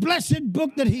 Take this blessed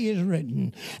book that He has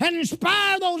written and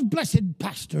inspire those blessed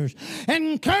pastors and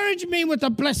encourage me with the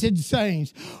blessed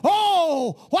saints.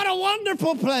 Oh, what a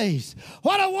wonderful place.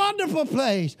 What a wonderful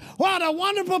place. What a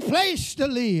wonderful place to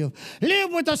live.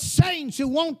 Live with the saints who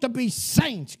want to be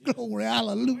saints. Glory,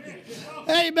 hallelujah.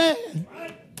 Amen.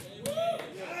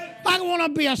 I want to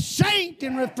be a saint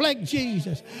and reflect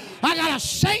Jesus. I got a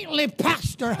saintly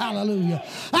pastor, hallelujah.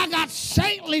 I got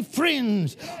saintly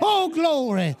friends, oh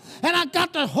glory. And I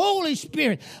got the Holy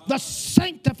Spirit, the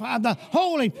sanctified, the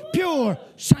holy, pure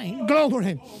saint,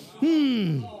 glory.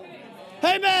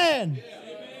 Amen.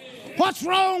 What's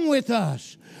wrong with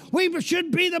us? We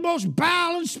should be the most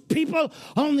balanced people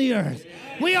on the earth.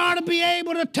 We ought to be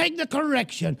able to take the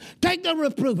correction, take the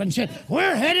reproof, and say,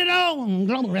 we're headed on.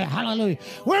 Glory, hallelujah.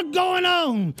 We're going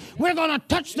on. We're going to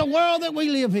touch the world that we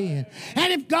live in.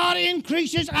 And if God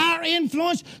increases our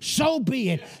influence, so be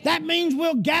it. That means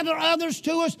we'll gather others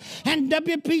to us, and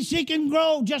WPC can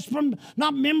grow just from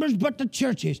not members, but the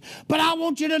churches. But I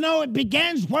want you to know it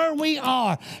begins where we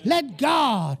are. Let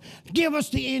God give us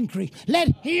the increase.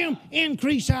 Let Him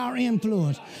increase our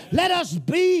influence. Let us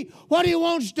be what He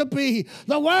wants to be.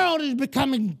 The world is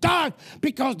becoming dark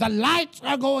because the lights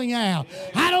are going out.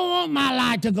 I don't want my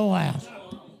light to go out.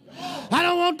 I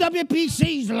don't want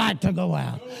WPC's light to go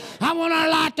out. I want our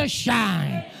light to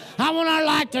shine. I want our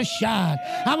light to shine.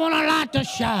 I want our light to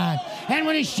shine. And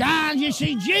when it shines, you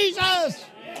see Jesus.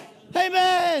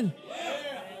 Amen.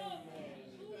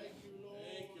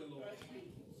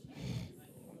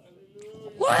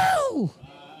 Woo!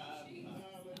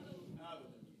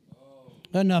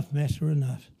 Enough, Master,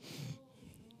 enough.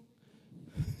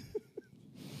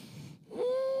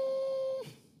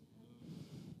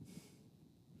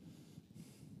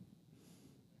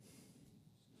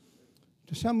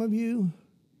 To some of you,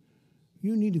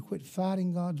 you need to quit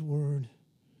fighting God's word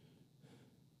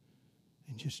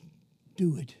and just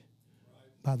do it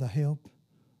by the help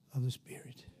of the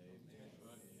Spirit.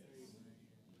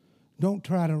 Don't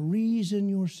try to reason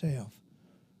yourself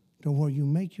to where you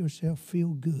make yourself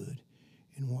feel good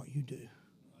in what you do.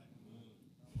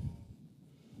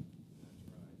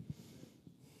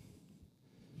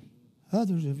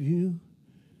 Others of you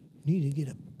need to get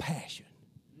a passion.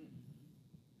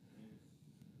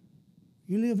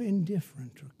 You live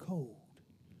indifferent or cold.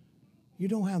 You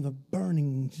don't have the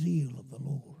burning zeal of the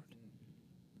Lord.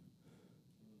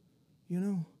 You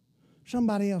know,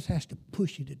 somebody else has to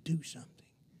push you to do something.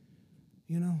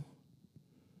 You know,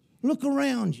 look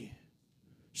around you.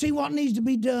 See what needs to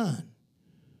be done.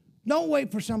 Don't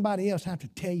wait for somebody else to have to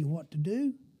tell you what to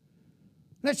do.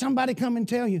 Let somebody come and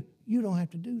tell you, you don't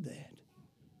have to do that.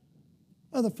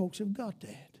 Other folks have got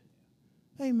that.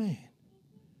 Amen.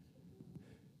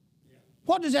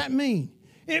 What does that mean?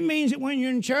 It means that when you're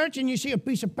in church and you see a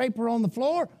piece of paper on the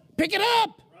floor, pick it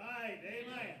up. Right.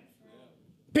 Amen.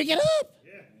 Pick it up.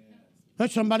 Yeah.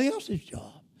 That's somebody else's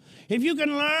job. If you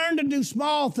can learn to do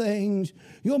small things,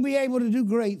 you'll be able to do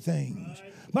great things.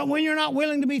 Right. But when you're not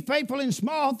willing to be faithful in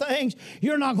small things,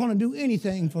 you're not going to do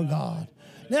anything for God.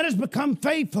 Let us become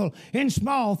faithful in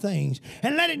small things.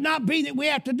 And let it not be that we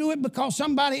have to do it because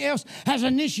somebody else has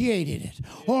initiated it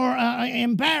or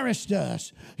embarrassed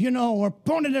us, or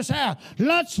pointed us out.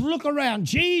 Let's look around.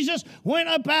 Jesus went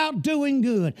about doing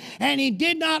good. And he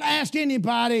did not ask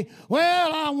anybody,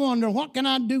 well, I wonder, what can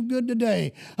I do good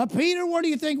today? Peter, where do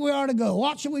you think we are to go?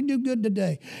 What should we do good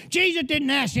today? Jesus didn't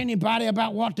ask anybody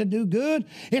about what to do good.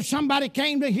 If somebody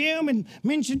came to him and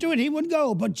mentioned to it, he would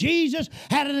go. But Jesus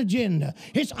had an agenda.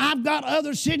 I've got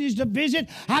other cities to visit.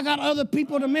 I got other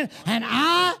people to meet. And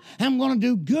I am going to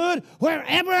do good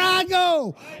wherever I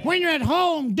go. When you're at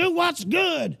home, do what's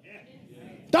good.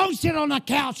 Don't sit on the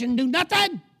couch and do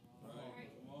nothing.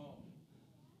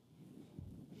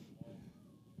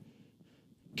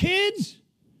 Kids,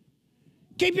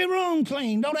 keep your room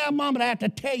clean. Don't have mama to have to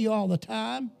tell you all the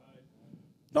time.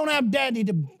 Don't have daddy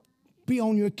to be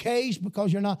on your case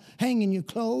because you're not hanging your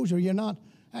clothes or you're not.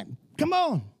 Come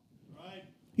on.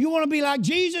 You want to be like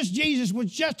Jesus? Jesus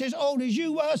was just as old as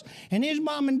you was, and his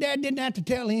mom and dad didn't have to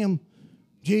tell him,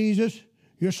 Jesus,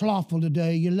 you're slothful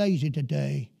today, you're lazy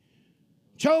today.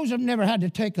 Joseph never had to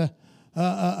take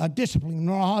a discipline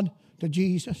rod to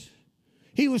Jesus.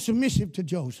 He was submissive to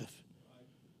Joseph.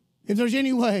 If there's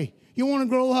any way you want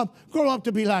to grow up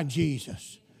to be like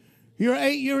Jesus. You're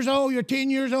 8 years old, you're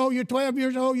 10 years old, you're 12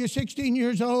 years old, you're 16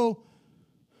 years old.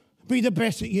 Be the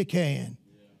best that you can.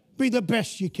 Be the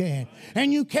best you can.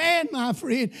 And you can, my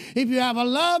friend, if you have a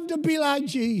love to be like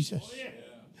Jesus.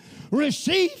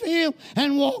 Receive him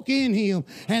and walk in him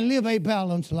and live a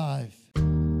balanced life.